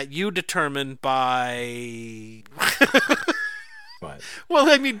that you determine by... What? Well,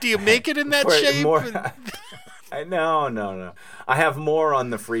 I mean, do you make it in that shape? No. I have more on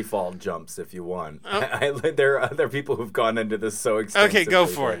the free fall jumps if you want. There are other people who've gone into this so extensively. Okay, go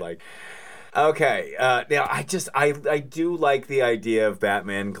for it. Okay, now I do like the idea of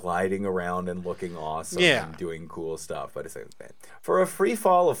Batman gliding around and looking awesome and doing cool stuff, but it's bad. For a free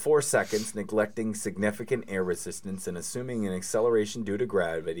fall of 4 seconds, neglecting significant air resistance and assuming an acceleration due to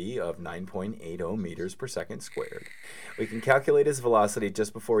gravity of 9.80 meters per second squared, we can calculate his velocity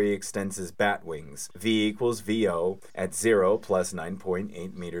just before he extends his bat wings. V equals VO at 0 plus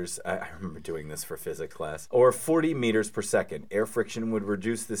 9.8 meters. I remember doing this for physics class. Or 40 meters per second. Air friction would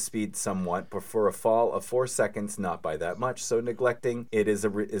reduce the speed somewhat, but for a fall of 4 seconds, not by that much, so neglecting it is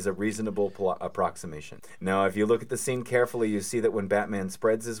a reasonable approximation. Now, if you look at the scene carefully, you see that when Batman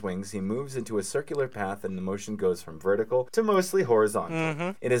spreads his wings, he moves into a circular path and the motion goes from vertical to mostly horizontal.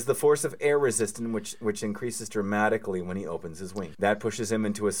 Mm-hmm. It is the force of air resistance which increases dramatically when he opens his wing. That pushes him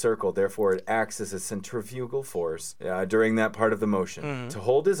into a circle, therefore it acts as a centrifugal force during that part of the motion. Mm-hmm. To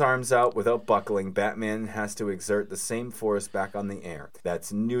hold his arms out without buckling, Batman has to exert the same force back on the air.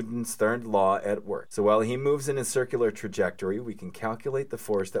 That's Newton's third law at work. So while he moves in a circular trajectory, we can calculate the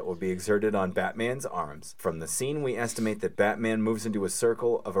force that will be exerted on Batman's arms. From the scene, we estimate that Batman moves into a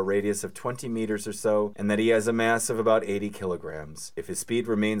circle of a radius of 20 meters or so, and that he has a mass of about 80 kilograms. If his speed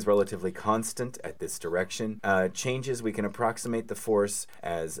remains relatively constant at this direction, changes, we can approximate the force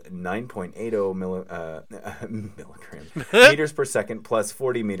as 9.80 milligrams meters per second plus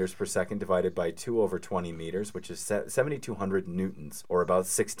 40 meters per second divided by 2 over 20 meters, which is 7,200 newtons, or about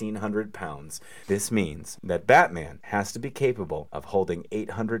 1,600 pounds. This means that Batman has to be capable of holding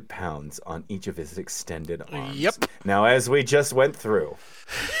 800 pounds on each of his extended arms. Yep. Now, as we just went through,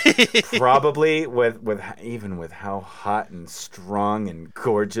 probably with how hot and strong and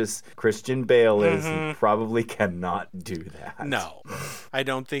gorgeous Christian Bale is, he probably cannot do that. No, I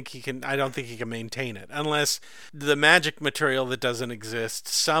don't think he can maintain it unless the magic material that doesn't exist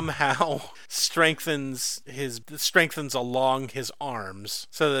somehow strengthens along his arms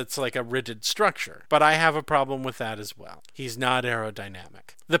so that it's like a rigid structure. But I have a problem with that as well. He's not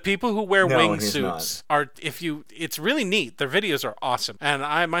aerodynamic. The people who wear wingsuits it's really neat. Their videos are awesome. And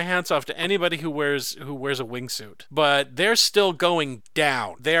my hats off to anybody who wears a wingsuit. But they're still going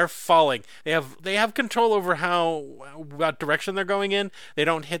down. They're falling. They have control over what direction they're going in. They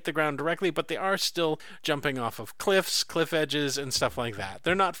don't hit the ground directly, but they are still jumping off of cliffs, cliff edges, and stuff like that.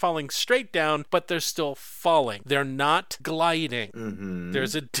 They're not falling straight down, but they're still falling. They're not gliding. Mm-hmm.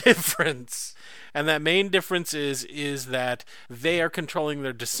 There's a difference. And that main difference is that they are controlling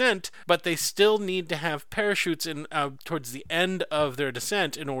their descent, but they still need to have parachutes in towards the end of their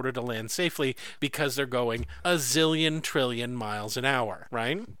descent in order to land safely because they're going a zillion trillion miles an hour,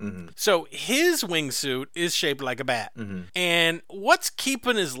 right? Mm-hmm. So his wingsuit is shaped like a bat. Mm-hmm. And what's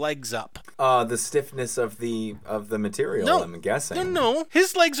keeping his legs up? The stiffness of the material, no, I'm guessing. No.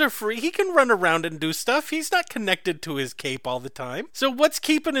 His legs are free. He can run around and do stuff. He's not connected to his cape all the time. So what's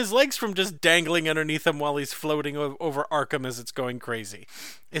keeping his legs from just dangling underneath him while he's floating over Arkham as it's going crazy?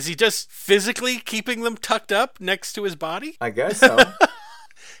 Is he just physically keeping them tucked up next to his body? I guess so.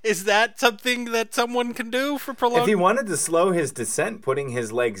 Is that something that someone can do for prolonged? If he wanted to slow his descent, putting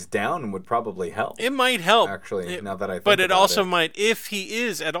his legs down would probably help. It might help. Actually, now that I think but it also might, if he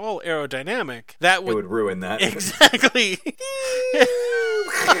is at all aerodynamic, it would ruin that. Exactly.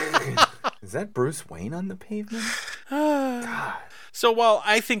 Is that Bruce Wayne on the pavement? God. So while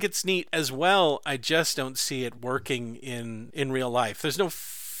I think it's neat as well, I just don't see it working in real life. There's no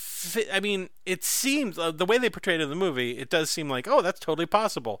it seems, the way they portrayed it in the movie, it does seem like, oh, that's totally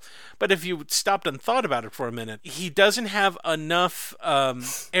possible. But if you stopped and thought about it for a minute, he doesn't have enough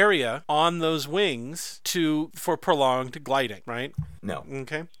area on those wings for prolonged gliding, right? No.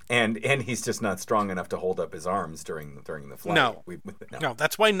 Okay. And he's just not strong enough to hold up his arms during the flight. No. No,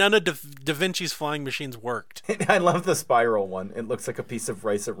 that's why none of Da Vinci's flying machines worked. I love the spiral one. It looks like a piece of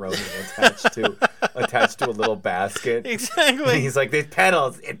rice-a-roni attached to a little basket. Exactly. And he's like, it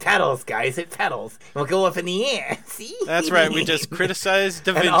pedals, guys, it pedals. We'll go up in the air, see? That's right, we just criticized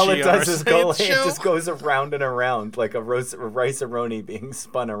Da Vinci. And all it does is it just goes around and around like a rice-a-roni being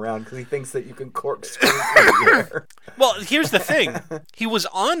spun around because he thinks that you can corkscrew through the air. Well, here's the thing. He was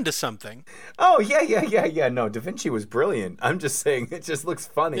on to something. Oh, yeah. No, Da Vinci was brilliant. I'm just saying, it just looks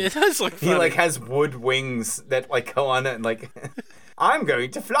funny. It does look funny. He, has wood wings that, go on and, I'm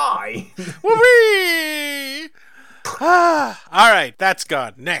going to fly. Whee! All right, that's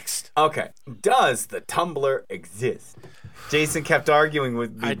gone. Next. Okay. Does the tumbler exist? Jason kept arguing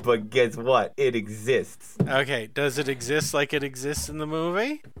with me, but guess what? It exists. Okay, does it exist like it exists in the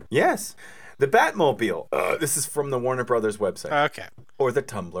movie? Yes. The Batmobile. This is from the Warner Brothers website. Okay. Or the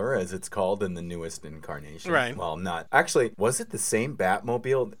Tumbler, as it's called in the newest incarnation. Right. Well, not. Actually, was it the same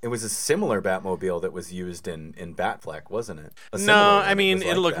Batmobile? It was a similar Batmobile that was used in Batfleck, wasn't it? No, I mean,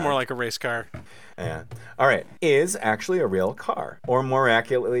 it looked more like a race car. Yeah. All right. Is actually a real car, or more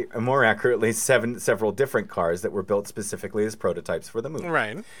accurately, several different cars that were built specifically as prototypes for the movie.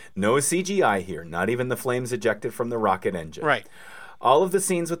 Right. No CGI here, not even the flames ejected from the rocket engine. Right. All of the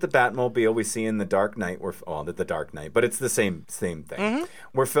scenes with the Batmobile we see in The Dark Knight were the Dark Knight, but it's the same thing. Mm-hmm.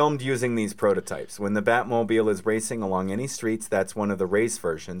 Were filmed using these prototypes. When the Batmobile is racing along any streets, that's one of the race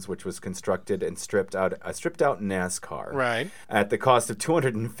versions, which was constructed and stripped out NASCAR. Right. At the cost of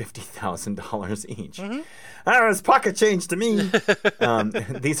 $250,000 each. Mm-hmm. That was pocket change to me.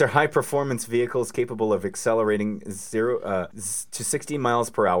 These are high-performance vehicles capable of accelerating 0 to 60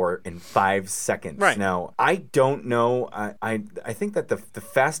 miles per hour in 5 seconds. Right. Now, I don't know. I think that the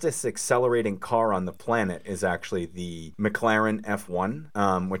fastest accelerating car on the planet is actually the McLaren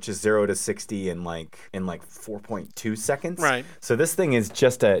F1, which is 0 to 60 in like 4.2 seconds. Right. So this thing is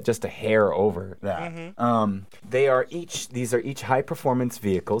just a hair over that. Mm-hmm. These are each high-performance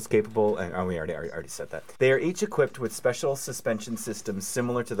vehicles capable. We already said that. They are each equipped with special suspension systems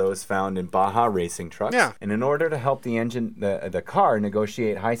similar to those found in Baja racing trucks. Yeah. And in order to help the car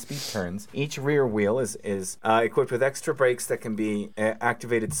negotiate high-speed turns, each rear wheel is equipped with extra brakes that can be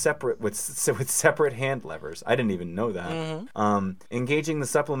activated separate with separate hand levers. I didn't even know that. Mm-hmm. Engaging the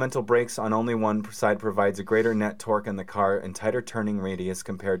supplemental brakes on only one side provides a greater net torque in the car and tighter turning radius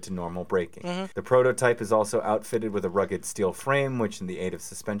compared to normal braking. Mm-hmm. The prototype is also outfitted with a rugged steel frame, which in the aid of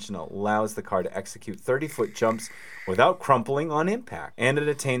suspension allows the car to execute 30-foot jumps without crumpling on impact, and it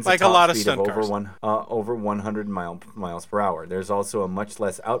attains a top speed of over 100 miles per hour. There's also a much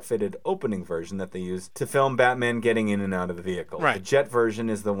less outfitted opening version that they use to film Batman getting in and out of the vehicle. Right. The jet version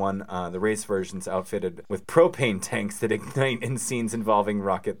is the one. The race version's outfitted with propane tanks that ignite in scenes involving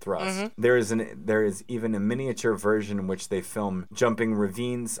rocket thrust. Mm-hmm. There is even a miniature version in which they film jumping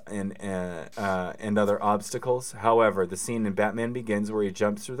ravines and other obstacles. However, the scene in Batman Begins where he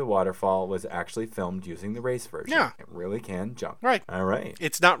jumps through the waterfall was actually filmed using the race version. Yeah. It really can jump. Right. All right.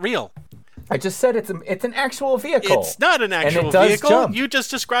 It's not real. I just said it's an actual vehicle. It's not an actual and it does vehicle. Jump. You just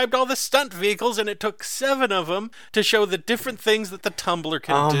described all the stunt vehicles, and it took 7 of them to show the different things that the Tumbler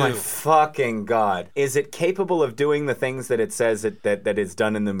can do. Oh my fucking God. Is it capable of doing the things that it says that is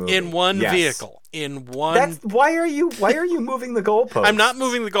done in the movie? In one vehicle. In one... Why are you moving the goalpost? I'm not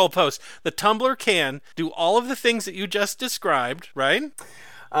moving the goalpost. The Tumbler can do all of the things that you just described, right?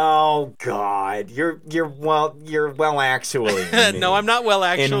 Oh God, you're well actually. No, I'm not well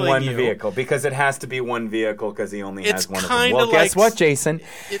actually. In one vehicle, because it has to be one vehicle because he only has one of them. Well, guess what, Jason?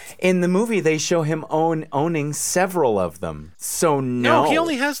 In the movie, they show him owning several of them. So no, he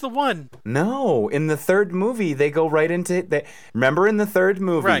only has the one. No, in the third movie, they go right into that. Remember, in the third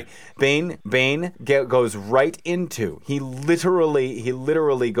movie, right. Bane goes right into. He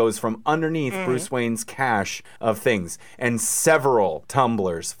literally goes from underneath Bruce Wayne's cache of things, and several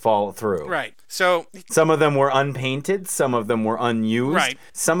tumblers fall through. Right. So some of them were unpainted, some of them were unused. Right.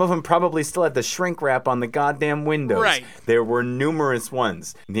 Some of them probably still had the shrink wrap on the goddamn windows. Right. There were numerous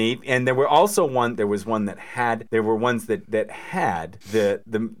ones. And there were also there was one that had the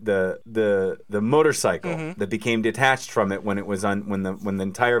motorcycle that became detached from it when it was when the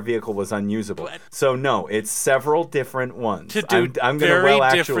entire vehicle was unusable. So no, it's several different ones. To do I'm very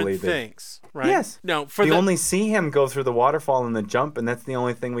gonna different things. Right? Yes. No, you only see him go through the waterfall in the jump, and that's the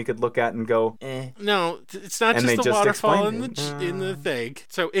only thing we could look at and go, eh. No, it's not just the waterfall in the thing.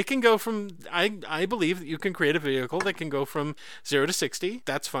 So it can go from, I believe that you can create a vehicle that can go from 0 to 60.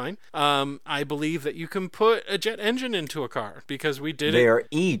 That's fine. I believe that you can put a jet engine into a car because we did They are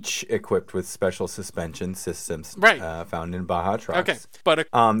each equipped with special suspension systems found in Baja trucks. Okay. But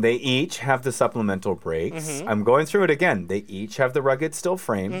they each have the supplemental brakes. I'm going through it again. They each have the rugged steel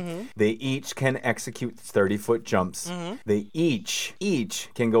frame. They each can execute 30-foot jumps. They each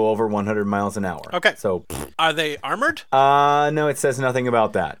can go over 100 miles an hour. Okay. So, are they armored? No, it says nothing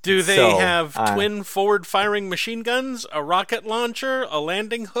about that. Do they have twin forward-firing machine guns, a rocket launcher, a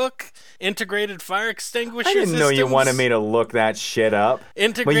landing hook, integrated fire extinguisher I didn't know you wanted me to look that shit up.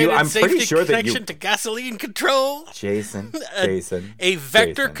 Integrated safety connection to gasoline control. Jason. A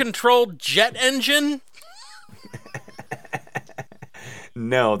vector-controlled jet engine.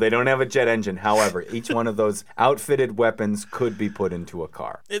 No, they don't have a jet engine. However, each one of those outfitted weapons could be put into a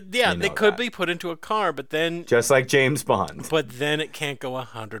car. They could be put into a car, but then... Just like James Bond. But then it can't go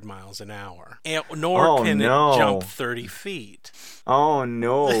 100 miles an hour. Nor can it jump 30 feet. Oh,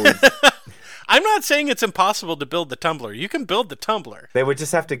 no. I'm not saying it's impossible to build the tumbler. You can build the tumbler. They would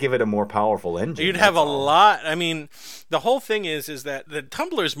just have to give it a more powerful engine. You'd have a lot. I mean, the whole thing is that the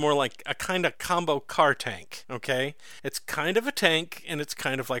tumbler is more like a kind of combo car tank, okay? It's kind of a tank, and it's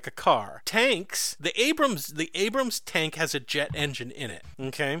kind of like a car. Tanks, the Abrams tank has a jet engine in it,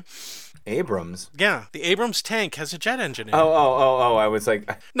 okay? Abrams? Yeah, the Abrams tank has a jet engine in it. Oh, I was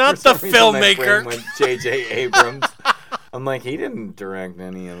like... Not the filmmaker. J.J. Abrams. I'm like, he didn't direct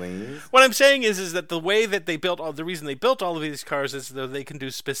any of these. What I'm saying is that the way that they built the reason they built all of these cars is so they can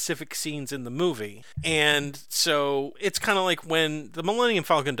do specific scenes in the movie. And so it's kind of like when the Millennium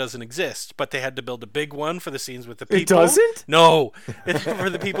Falcon doesn't exist, but they had to build a big one for the scenes with the people. It doesn't? No. For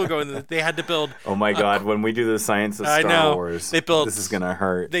the people going, they had to build... Oh my God, when we do the science of Star Wars, this is going to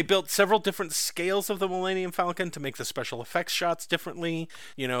hurt. They built several different scales of the Millennium Falcon to make the special effects shots differently.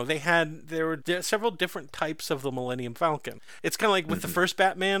 You know, there were several different types of the Millennium Falcon. It's kind of like with the first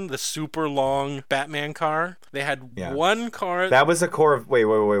Batman, the super long Batman car. They had one car. That was a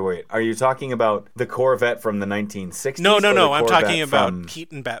Wait. Are you talking about the Corvette from the 1960s? No. I'm talking about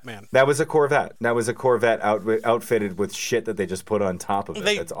Keaton Batman. That was a Corvette. Outfitted with shit that they just put on top of it.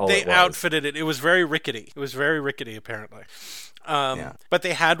 That's all it was. They outfitted it. It was very rickety. Apparently. But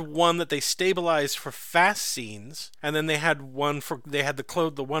they had one that they stabilized for fast scenes, and then they had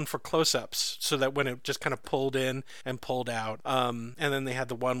the one for close-ups, so that when it just kind of pulled in and pulled out, and then they had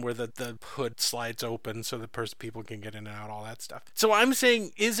the one where the hood slides open so the people can get in and out, all that stuff. So I'm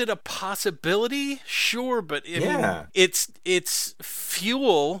saying, is it a possibility? Sure, but it's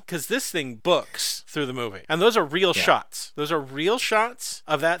fuel, because this thing books through the movie, and those are real shots. Those are real shots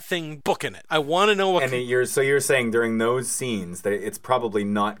of that thing booking it. I want to know what. And you're saying during those scenes that it's probably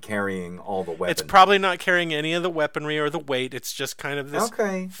not carrying all the weapons. It's probably not carrying any of the weaponry or the weight. It's just kind of this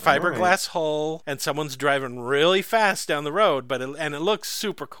fiberglass hull, and someone's driving really fast down the road, and it looks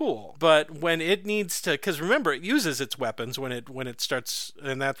super cool. But when it needs to, because remember, it uses its weapons when it starts,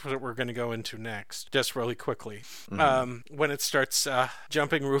 and that's what we're going to go into next, just really quickly. When it starts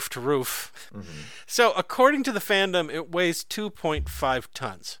jumping roof to roof. So according to the fandom, it weighs 2.5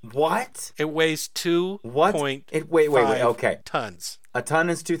 tons. What? It weighs 2.5 Wait, okay. tons. A ton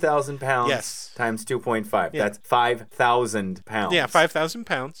is 2,000 pounds. Yes. Times 2.5. Yeah. That's 5,000 pounds. Yeah, 5,000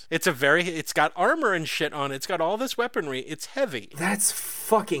 pounds. It's got armor and shit on it. It's got all this weaponry. It's heavy. That's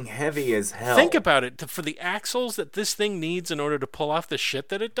fucking heavy as hell. Think about it. For the axles that this thing needs in order to pull off the shit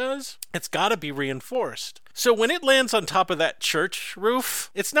that it does, it's got to be reinforced. So when it lands on top of that church roof,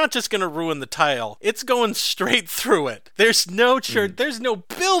 it's not just going to ruin the tile. It's going straight through it. There's no church. There's no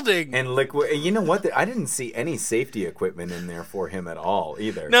building. And you know what? I didn't see any safety equipment in there for him at all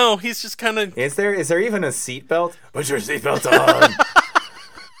either. No, he's just kind of... Is there even a seatbelt? Put your seatbelt on.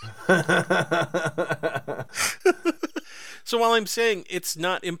 So while I'm saying it's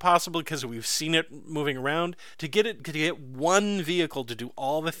not impossible because we've seen it moving around, to get one vehicle to do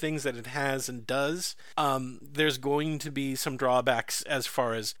all the things that it has and does, there's going to be some drawbacks as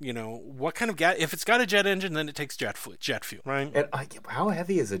far as, what kind of gas. If it's got a jet engine, then it takes jet fuel, right? And, how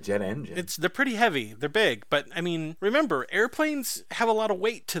heavy is a jet engine? They're pretty heavy. They're big. But, I mean, remember, airplanes have a lot of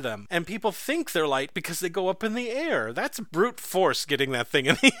weight to them, and people think they're light because they go up in the air. That's brute force getting that thing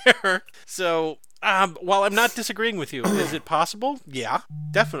in the air. So... while I'm not disagreeing with you, is it possible? Yeah,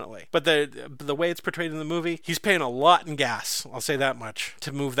 definitely. But the way it's portrayed in the movie, he's paying a lot in gas. I'll say that much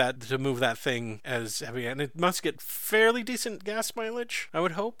to move that thing as heavy, and it must get fairly decent gas mileage. I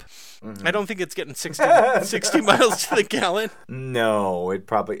would hope. I don't think it's getting 60 miles to the gallon. No,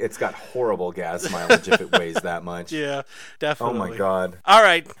 it's got horrible gas mileage if it weighs that much. Yeah, definitely. Oh my God. All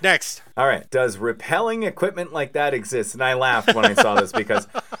right, next. All right, does repelling equipment like that exist? And I laughed when I saw this because.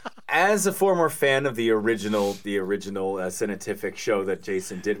 As a former fan of the original cinetific show that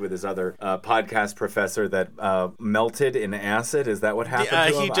Jason did with his other podcast professor that melted in acid, is that what happened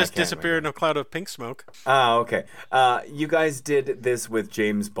to him? He just disappeared in a cloud of pink smoke. Okay. You guys did this with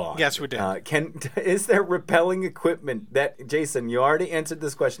James Bond. Yes, we did. Is there repelling equipment that, Jason, you already answered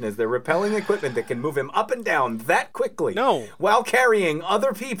this question, is there repelling equipment that can move him up and down that quickly? No. While carrying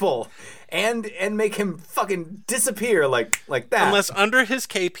other people? And make him fucking disappear like that. Unless under his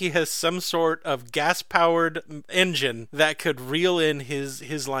cape he has some sort of gas-powered engine that could reel in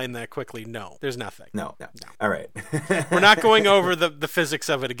his line that quickly. No, there's nothing. No. All right. We're not going over the physics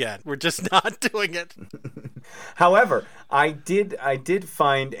of it again. We're just not doing it. However, I did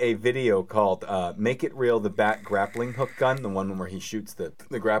find a video called "Make It Real: The Bat Grappling Hook Gun," the one where he shoots the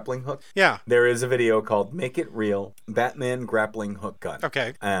grappling hook. Yeah. There is a video called "Make It Real: Batman Grappling Hook Gun."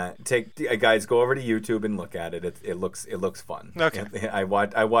 Okay. Guys, go over to YouTube and look at it. It looks fun. Okay. I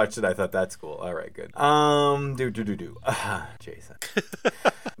watched it. I thought that's cool. All right, good. Jason.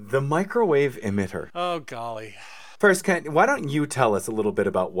 The microwave emitter. Oh, golly. First, why don't you tell us a little bit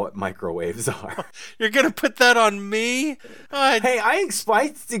about what microwaves are? You're going to put that on me? Hey, I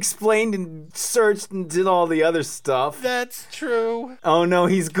explained and searched and did all the other stuff. That's true. Oh, no,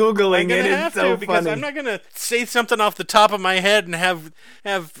 he's Googling it. It's so because funny. I'm not going to say something off the top of my head and have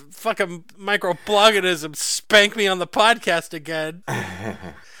fucking microbloganism spank me on the podcast again.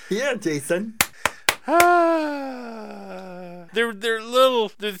 Yeah, Jason. They're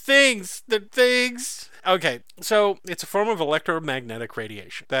things. Okay, so it's a form of electromagnetic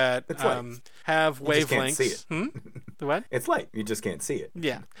radiation that have wavelengths. You just can't see it. The what? It's light. You just can't see it.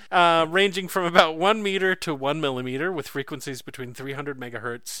 Yeah. Ranging from about 1 meter to 1 millimeter with frequencies between 300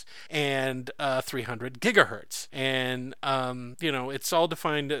 megahertz and 300 gigahertz. And, it's all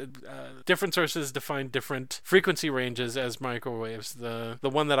defined, different sources define different frequency ranges as microwaves. The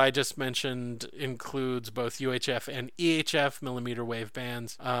one that I just mentioned includes both UHF and EHF millimeter wave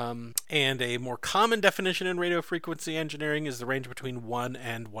bands. And a more common definition in radio frequency engineering is the range between 1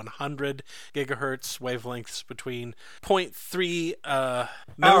 and 100 gigahertz, wavelengths between 0.3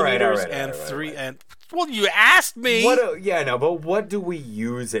 millimeters and 3 and well, you asked me. But what do we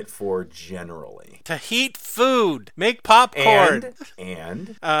use it for generally? To heat food, make popcorn,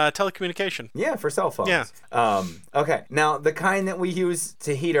 and telecommunication. Yeah, for cell phones. Yeah. Okay. Now, the kind that we use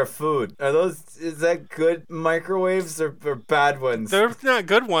to heat our food, is that good microwaves or bad ones? They're not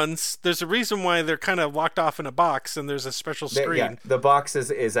good ones. There's a reason why they're kind of locked off in a box, and there's a special screen. The box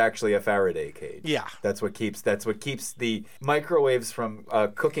is actually a Faraday cage. Yeah. That's what keeps the microwaves from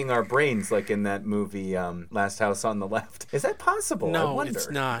cooking our brains, like in that movie Last House on the Left. Is that possible? No, I wonder.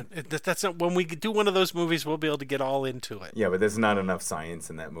 It's not. That's not. When we do one of those movies, we'll be able to get all into it. Yeah, but there's not enough science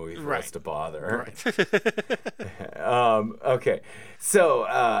in that movie for us to bother. Right. Okay. So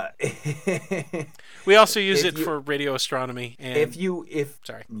we also use it for radio astronomy. And if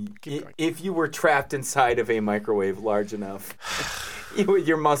you were trapped inside of a microwave large enough,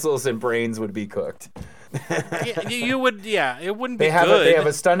 your muscles and brains would be cooked. You would, it wouldn't be good. They have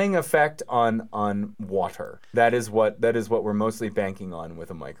a stunning effect on water. That is what we're mostly banking on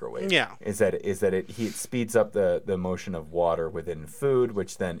with a microwave. Yeah, is that it speeds up the motion of water within food,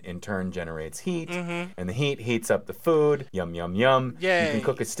 which then in turn generates heat, and the heat heats up the food. Yum yum yum. Yay. You can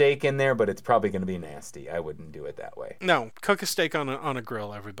cook a steak in there, but it's probably going to be nasty. I wouldn't do it that way. No, cook a steak on a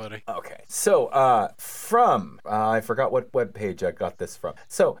grill, everybody. Okay, so I forgot what web page I got this from.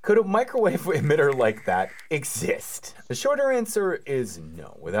 So could a microwave emitter like that exist? The shorter answer is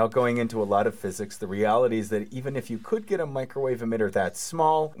no. Without going into a lot of physics, the reality is that even if you could get a microwave emitter that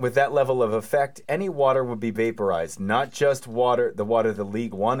small, with that level of effect, any water would be vaporized, not just the water the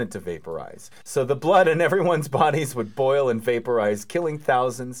League wanted to vaporize. So the blood in everyone's bodies would boil and vaporize, killing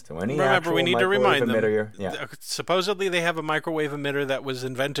thousands. So any Remember, we need to remind emitter, them. Supposedly they have a microwave emitter that was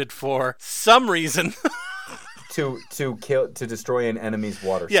invented for some reason. To destroy an enemy's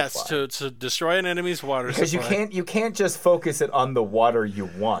water supply. Yes, to destroy an enemy's water supply. Because you can't just focus it on the water you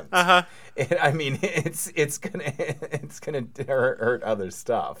want. It's gonna hurt other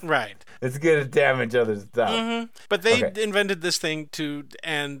stuff. Right. It's gonna damage other stuff. But they invented this thing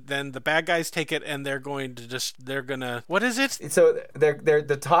and then the bad guys take it and they're gonna what is it? So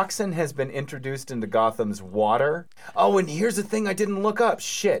the toxin has been introduced into Gotham's water. Oh, and here's the thing I didn't look up.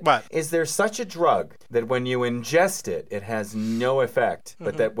 Shit. What? Is there such a drug that when you ingest it, it has no effect,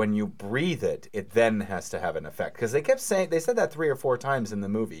 but that when you breathe it, it then has to have an effect? Because they said that 3 or 4 times in the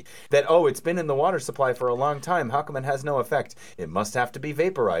movie that it's been in the water supply for a long time. How come it has no effect? It must have to be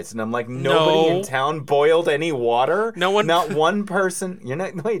vaporized. And I'm like, nobody in town boiled any water? No one. Not one person.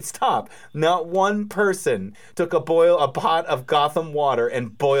 Wait, stop. Not one person took a pot of Gotham water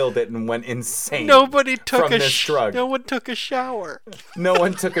and boiled it and went insane. Nobody took from this drug. No one took a shower. No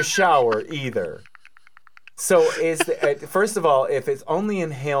one took a shower either. So first of all, if it's only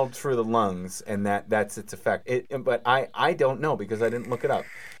inhaled through the lungs and that's its effect, but I don't know because I didn't look it up.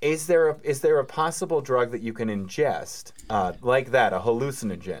 Is there a possible drug that you can ingest like that, a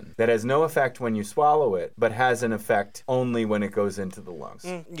hallucinogen that has no effect when you swallow it, but has an effect only when it goes into the lungs?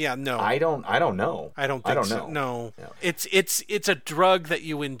 No. I don't know. I don't think so. No. It's a drug that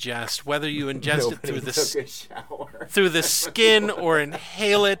you ingest, whether you ingest it through the skin or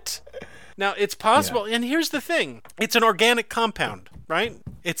inhale it. Now, it's possible, and here's the thing. It's an organic compound, right?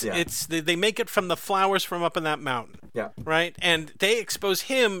 They make it from the flowers from up in that mountain. Yeah. Right? And they expose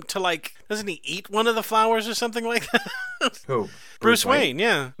him to Doesn't he eat one of the flowers or something like that? Who? Bruce Wayne,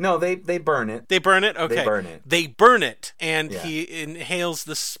 yeah. No, they burn it. They burn it? Okay. They burn it. They burn it, and Yeah. he inhales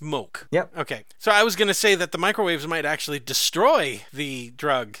the smoke. Yep. Okay. So I was going to say that the microwaves might actually destroy the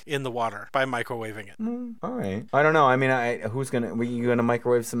drug in the water by microwaving it. All right. I don't know. I mean, were you going to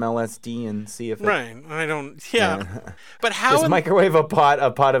microwave some LSD and see if it... Right. I don't... Yeah. But how... Just microwave a pot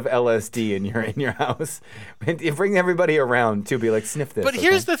of LSD in your house. And bring everybody around, too. Be like, sniff this. But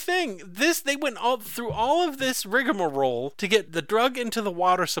here's the thing. They went through all of this rigmarole to get the drug into the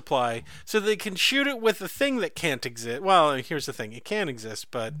water supply so they can shoot it with a thing that can't exist. Well, here's the thing. It can exist,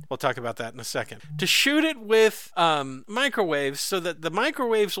 but we'll talk about that in a second. To shoot it with microwaves so that the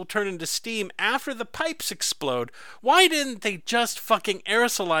microwaves will turn into steam after the pipes explode. Why didn't they just fucking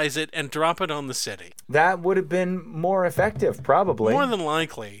aerosolize it and drop it on the city? That would have been more effective, probably. More than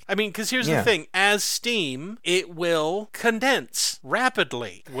likely. I mean, because here's the thing. As steam, it will condense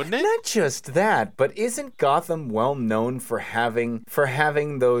rapidly, wouldn't it? Not just that, but isn't Gotham well known for having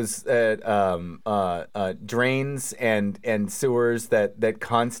those drains and sewers that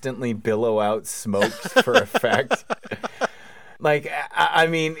constantly billow out smoke for effect? Like, I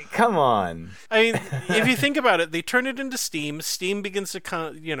mean, come on. I mean, if you think about it, they turn it into steam. Steam begins to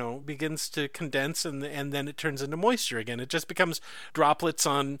condense, and then it turns into moisture again. It just becomes droplets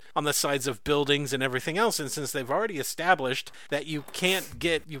on the sides of buildings and everything else. And since they've already established that you can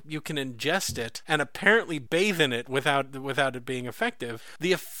ingest it and apparently bathe in it without it being effective,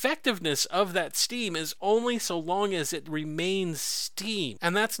 the effectiveness of that steam is only so long as it remains steam,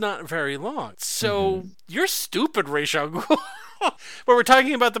 and that's not very long. So you're stupid, Ra's al Ghul. But we're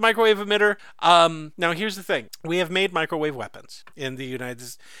talking about the microwave emitter. Now, here's the thing. We have made microwave weapons in the United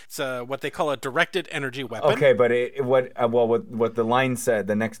States. It's what they call a directed energy weapon. Okay, but what the line said,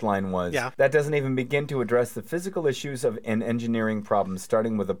 the next line was, that doesn't even begin to address the physical issues and engineering problems,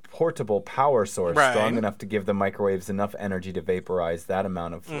 starting with a portable power source strong enough to give the microwaves enough energy to vaporize that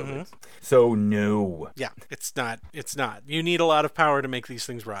amount of fluids. So, no. Yeah, it's not. You need a lot of power to make these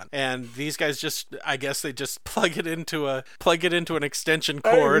things run. And these guys I guess they just plug it into an extension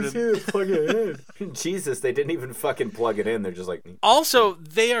cord. Plug it in. Jesus, they didn't even fucking plug it in. They're just like... Also,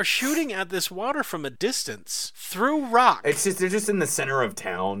 they are shooting at this water from a distance through rock. They're just in the center of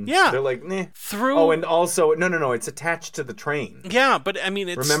town. Yeah. They're like, meh. Through... Oh, and also, no, it's attached to the train. Yeah, but I mean,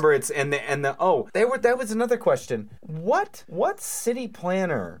 it's... Remember, that was another question. What city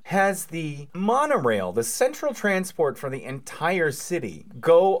planner has the monorail, the central transport for the entire city,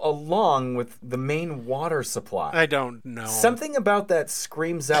 go along with the main water supply? I don't know. Something about that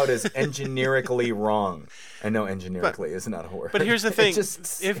screams out as engineerically wrong. I know engineerically is not a word. But here's the thing.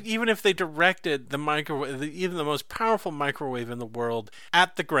 Even if they directed the microwave, even the most powerful microwave in the world,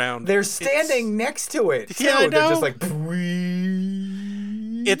 at the ground... They're standing next to it, too. Yeah, I know. They're just like...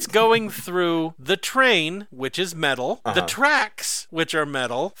 It's going through the train, which is metal, the tracks, which are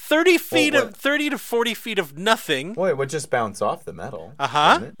metal, 30 to 40 feet of nothing. Well, it would just bounce off the metal.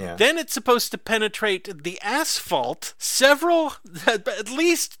 Yeah. Then it's supposed to penetrate the asphalt, at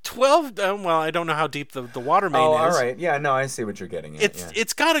least 12, well, I don't know how deep the water main is. Oh, all right. Yeah, no, I see what you're getting at.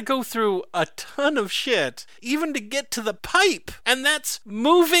 It's got to go through a ton of shit, even to get to the pipe, and that's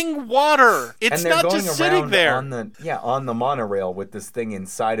moving water. It's not just sitting there. On the monorail with this thing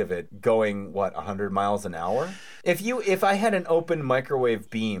inside of it going, 100 miles an hour? If I had an open microwave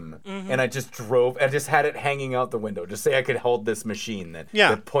beam and I just had it hanging out the window, just say I could hold this machine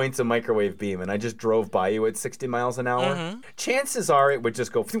that points a microwave beam and I just drove by you at 60 miles an hour, chances are it would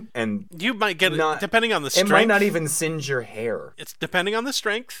just go and you might get it, depending on the strength. It might not even singe your hair. It's depending on the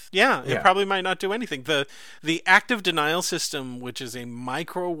strength. Yeah, it probably might not do anything. The active denial system, which is a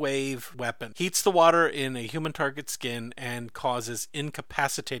microwave weapon, heats the water in a human target skin and causes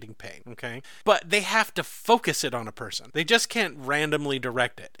incapacitating pain, okay? But they have to focus it on a person. They just can't randomly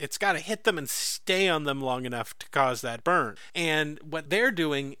direct it. It's got to hit them and stay on them long enough to cause that burn. And what they're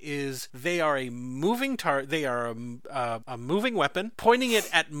doing is they are a moving a moving weapon, pointing it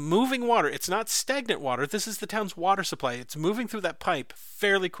at moving water. It's not stagnant water. This is the town's water supply. It's moving through that pipe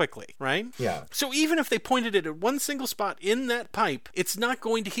fairly quickly, right? Yeah. So even if they pointed it at one single spot in that pipe, it's not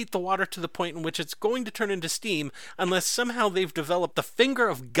going to heat the water to the point in which it's going to turn into steam unless somehow they've developed the finger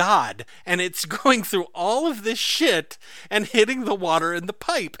of God and it's going through all of this shit and hitting the water in the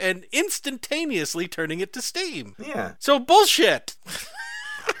pipe and instantaneously turning it to steam. Yeah. So bullshit.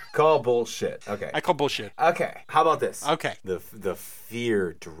 Call bullshit. Okay. I call bullshit. Okay. How about this? Okay. The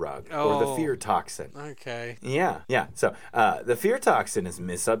fear drug or the fear toxin. Okay. Yeah. So the fear toxin is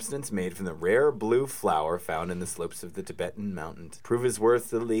a substance made from the rare blue flower found in the slopes of the Tibetan mountains. To prove his worth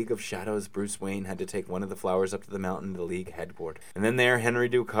to the League of Shadows, Bruce Wayne had to take one of the flowers up to the mountain, the League headquarters. And then there, Henry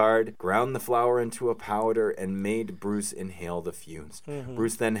Ducard ground the flower into a powder and made Bruce inhale the fumes.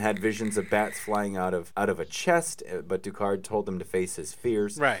 Bruce then had visions of bats flying out of a chest, but Ducard told him to face his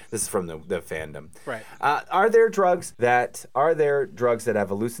fears. Right. This is from the fandom. Right. Are there drugs that have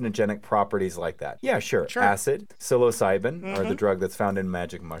hallucinogenic properties like that? Yeah, sure. Acid, psilocybin are the drug that's found in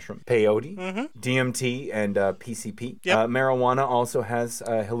magic mushroom. Peyote, DMT, and PCP. Yep. Marijuana also has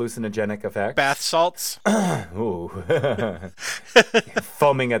hallucinogenic effects. Bath salts. Ooh.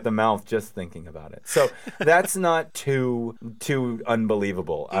 Foaming at the mouth just thinking about it. So that's not too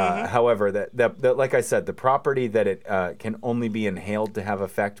unbelievable. However, that like I said, the property that it can only be inhaled to have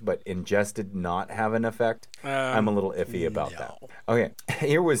effect, but ingested not have an effect, I'm a little iffy about that. Okay,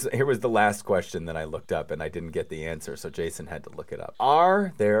 here was the last question that I looked up, and I didn't get the answer, so Jason had to look it up.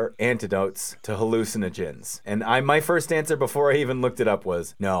 Are there antidotes to hallucinogens? And my first answer before I even looked it up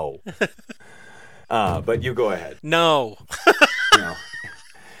was no. But you go ahead. No. No.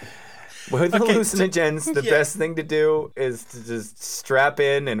 With hallucinogens, the best thing to do is to just strap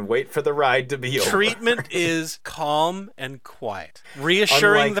in and wait for the ride to be over. Treatment is calm and quiet.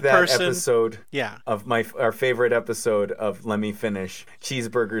 Reassuring Unlike the that person. Episode Yeah. of our favorite episode of Let Me Finish,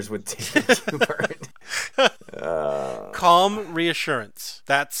 Cheeseburgers with David Hubert. Calm reassurance.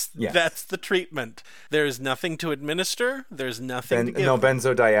 That's the treatment. There's nothing to administer. There's nothing to give. No,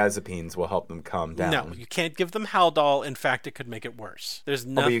 benzodiazepines will help them calm down. No, you can't give them Haldol. In fact, it could make it worse. There's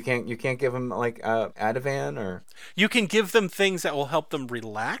no. But you can't give them like Ativan or. You can give them things that will help them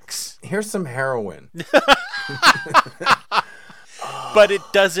relax. Here's some heroin. But it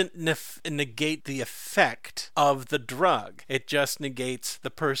doesn't negate the effect of the drug. It just negates the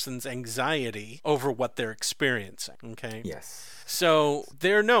person's anxiety over what they're experiencing. Okay? Yes. So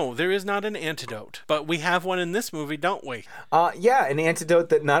there is not an antidote. But we have one in this movie, don't we? Yeah, an antidote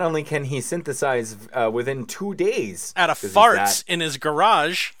that not only can he synthesize within 2 days. Out of farts in his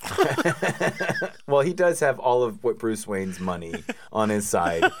garage. Well, he does have all of Bruce Wayne's money on his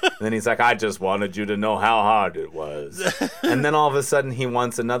side. And then he's like, I just wanted you to know how hard it was. And then all of a sudden he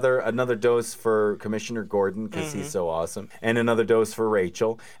wants another dose for Commissioner Gordon because he's so awesome. And another dose for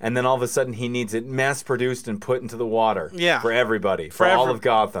Rachel. And then all of a sudden he needs it mass produced and put into the water. Yeah. For everybody. For all of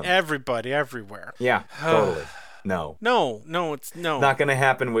Gotham. Everybody, everywhere. Yeah, totally. No, it's no. Not going to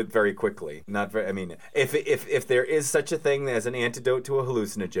happen very quickly. If there is such a thing as an antidote to a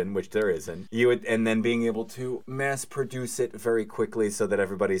hallucinogen, which there isn't, and then being able to mass produce it very quickly so that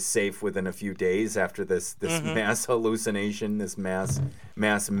everybody's safe within a few days after this mass hallucination, this mass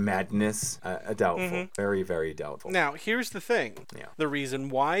madness, doubtful. Very, very doubtful. Now, here's the thing. Yeah. The reason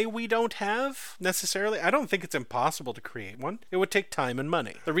why we don't have necessarily, I don't think it's impossible to create one. It would take time and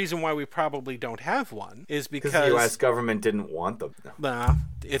money. The reason why we probably don't have one is because the U.S. government didn't want them. Nah,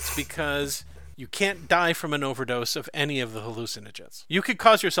 it's because you can't die from an overdose of any of the hallucinogens. You could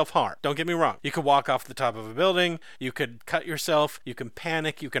cause yourself harm. Don't get me wrong. You could walk off the top of a building. You could cut yourself. You can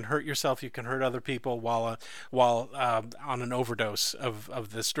panic. You can hurt yourself. You can hurt other people while on an overdose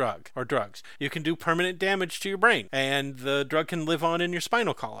of this drug or drugs. You can do permanent damage to your brain, and the drug can live on in your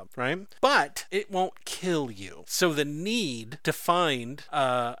spinal column, right? But it won't kill you. So the need to find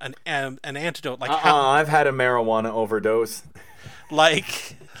an antidote like I've had a marijuana overdose.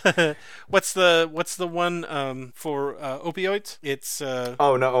 Like what's the one for opioids? It's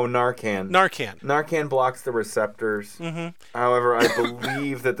Narcan. Narcan blocks the receptors. However, I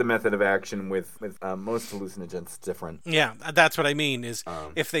believe that the method of action with most hallucinogens is different. Yeah, that's what I mean. Is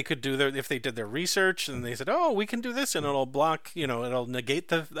if they did their research and they said, oh, we can do this and it'll block, it'll negate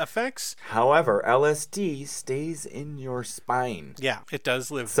the effects. However, LSD stays in your spine. Yeah, it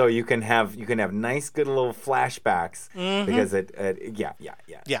does live. So you can have nice, good little flashbacks because it.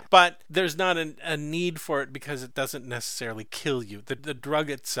 Yeah, but there's not a need for it because it doesn't necessarily kill you. The drug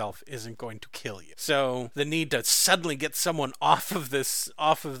itself isn't going to kill you. So the need to suddenly get someone off of the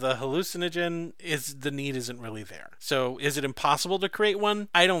hallucinogen isn't really there. So is it impossible to create one?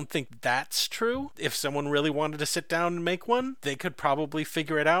 I don't think that's true. If someone really wanted to sit down and make one, they could probably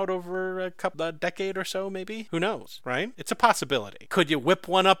figure it out over a decade or so, maybe. Who knows, right? It's a possibility. Could you whip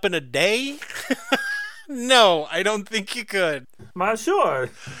one up in a day? No, I don't think you could. Not sure.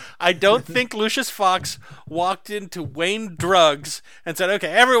 I don't think Lucius Fox walked into Wayne Drugs and said, "Okay,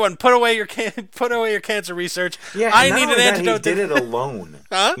 everyone, put away your cancer research. Yeah, I need an antidote." He did it alone.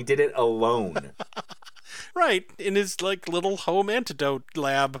 Huh? He did it alone. Right, in his, like, little home antidote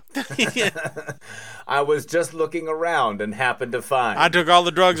lab. I was just looking around and happened to find. I took all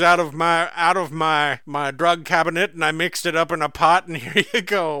the drugs out of my drug cabinet and I mixed it up in a pot and here you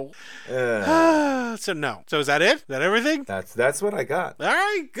go. So no. So is that it? Is that everything? That's what I got. All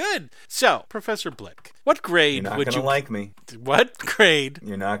right, good. So, Professor Blick, what grade You're not would gonna you like me. What grade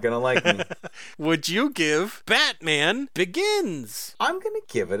You're not gonna like me. would you give Batman Begins? I'm gonna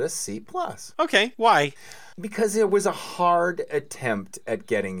give it a C+. Okay, why? Because it was a hard attempt at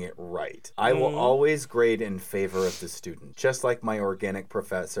getting it right. I will always grade in favor of the student, just like my organic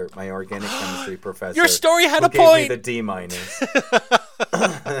chemistry professor. Your story had who a gave point. me the D-.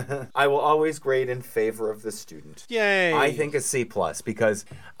 I will always grade in favor of the student. Yay. I think a C+, because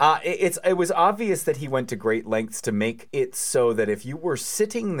it was obvious that he went to great lengths to make it so that if you were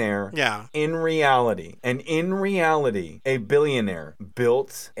sitting there in reality, a billionaire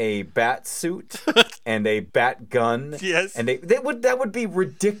built a bat suit and a bat gun. Yes. And that would be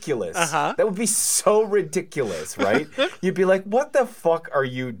ridiculous. Uh-huh. That would be so ridiculous, right? You'd be like, what the fuck are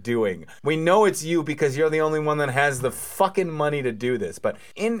you doing? We know it's you because you're the only one that has the fucking money to do this. But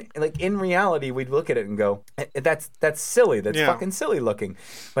in reality, we'd look at it and go, that's silly. That's fucking silly looking.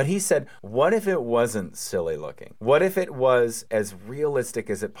 But he said, what if it wasn't silly looking? What if it was as realistic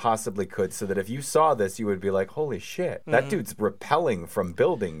as it possibly could, so that if you saw this, you would be like, holy shit, that dude's rappelling from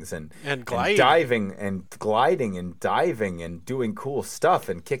buildings and diving and gliding and diving and doing cool stuff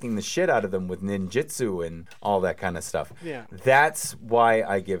and kicking the shit out of them with ninjutsu and all that kind of stuff. Yeah. That's why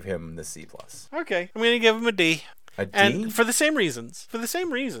I give him the C+. Okay, I'm going to give him a D. A D? And for the same reasons.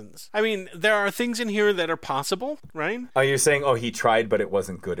 I mean, there are things in here that are possible, right? Oh, you're saying, he tried, but it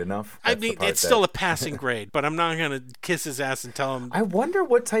wasn't good enough? I mean, it's still a passing grade, but I'm not going to kiss his ass and tell him. I wonder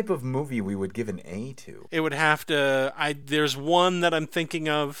what type of movie we would give an A to. It would have to. There's one that I'm thinking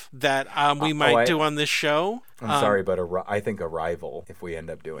of that we might do on this show. I'm sorry, but I think Arrival, if we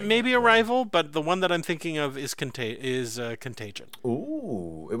end up doing maybe it. Arrival, but the one that I'm thinking of is Contagion.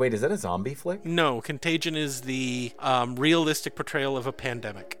 Ooh. Wait, is that a zombie flick? No, Contagion is the realistic portrayal of a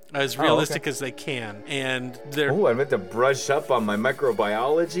pandemic. As realistic as they can. And they're... I meant to brush up on my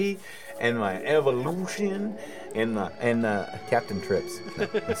microbiology and my evolution and Captain Trips. No,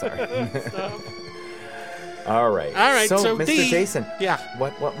 I'm sorry. All right. So Mr. D, Jason. Yeah.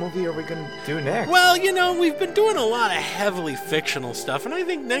 What movie are we going to do next? Well, we've been doing a lot of heavily fictional stuff, and I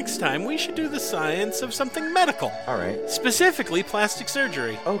think next time we should do the science of something medical. All right. Specifically, plastic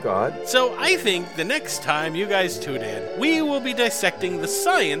surgery. Oh, God. So I think the next time you guys tune in, we will be dissecting the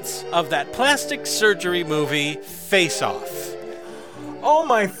science of that plastic surgery movie, Face Off. Oh,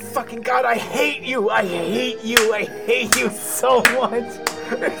 my fucking God. I hate you. I hate you so much.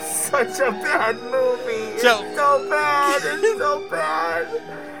 It's such a bad movie. It's so bad.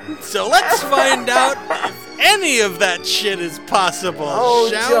 So let's find out if any of that shit is possible,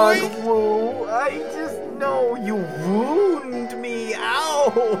 shall we? John Woo, I just know you wound me.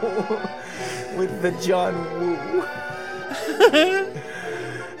 Ow. With the John Woo.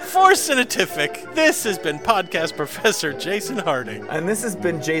 For Cinetific, this has been Podcast Professor Jason Harding. And this has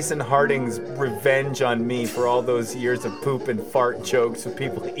been Jason Harding's revenge on me for all those years of poop and fart jokes of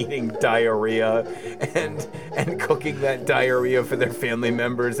people eating diarrhea and cooking that diarrhea for their family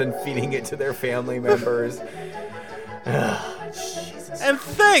members and feeding it to their family members. Jesus. And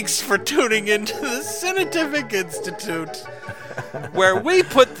thanks for tuning into the Cinetific Institute, where we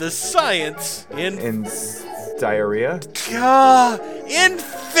put the science in diarrhea? In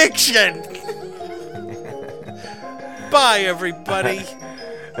fiction! Bye, everybody.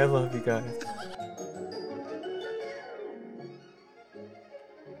 I love you guys.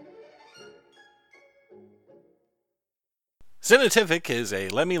 Cinetific is a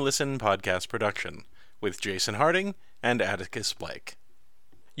Let Me Listen podcast production with Jason Harding and Atticus Blake.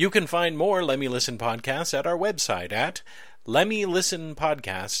 You can find more Let Me Listen podcasts at our website at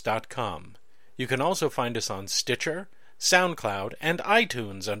lemmelistenpodcast.com. You can also find us on Stitcher, SoundCloud, and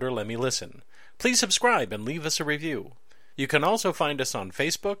iTunes under Let Me Listen. Please subscribe and leave us a review. You can also find us on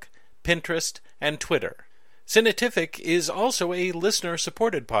Facebook, Pinterest, and Twitter. Cinetific is also a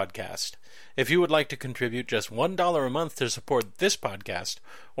listener-supported podcast. If you would like to contribute just $1 a month to support this podcast,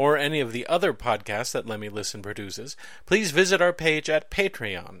 or any of the other podcasts that Let Me Listen produces, please visit our page at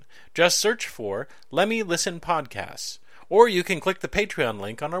Patreon. Just search for Let Me Listen Podcasts, or you can click the Patreon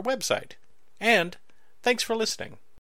link on our website. And thanks for listening.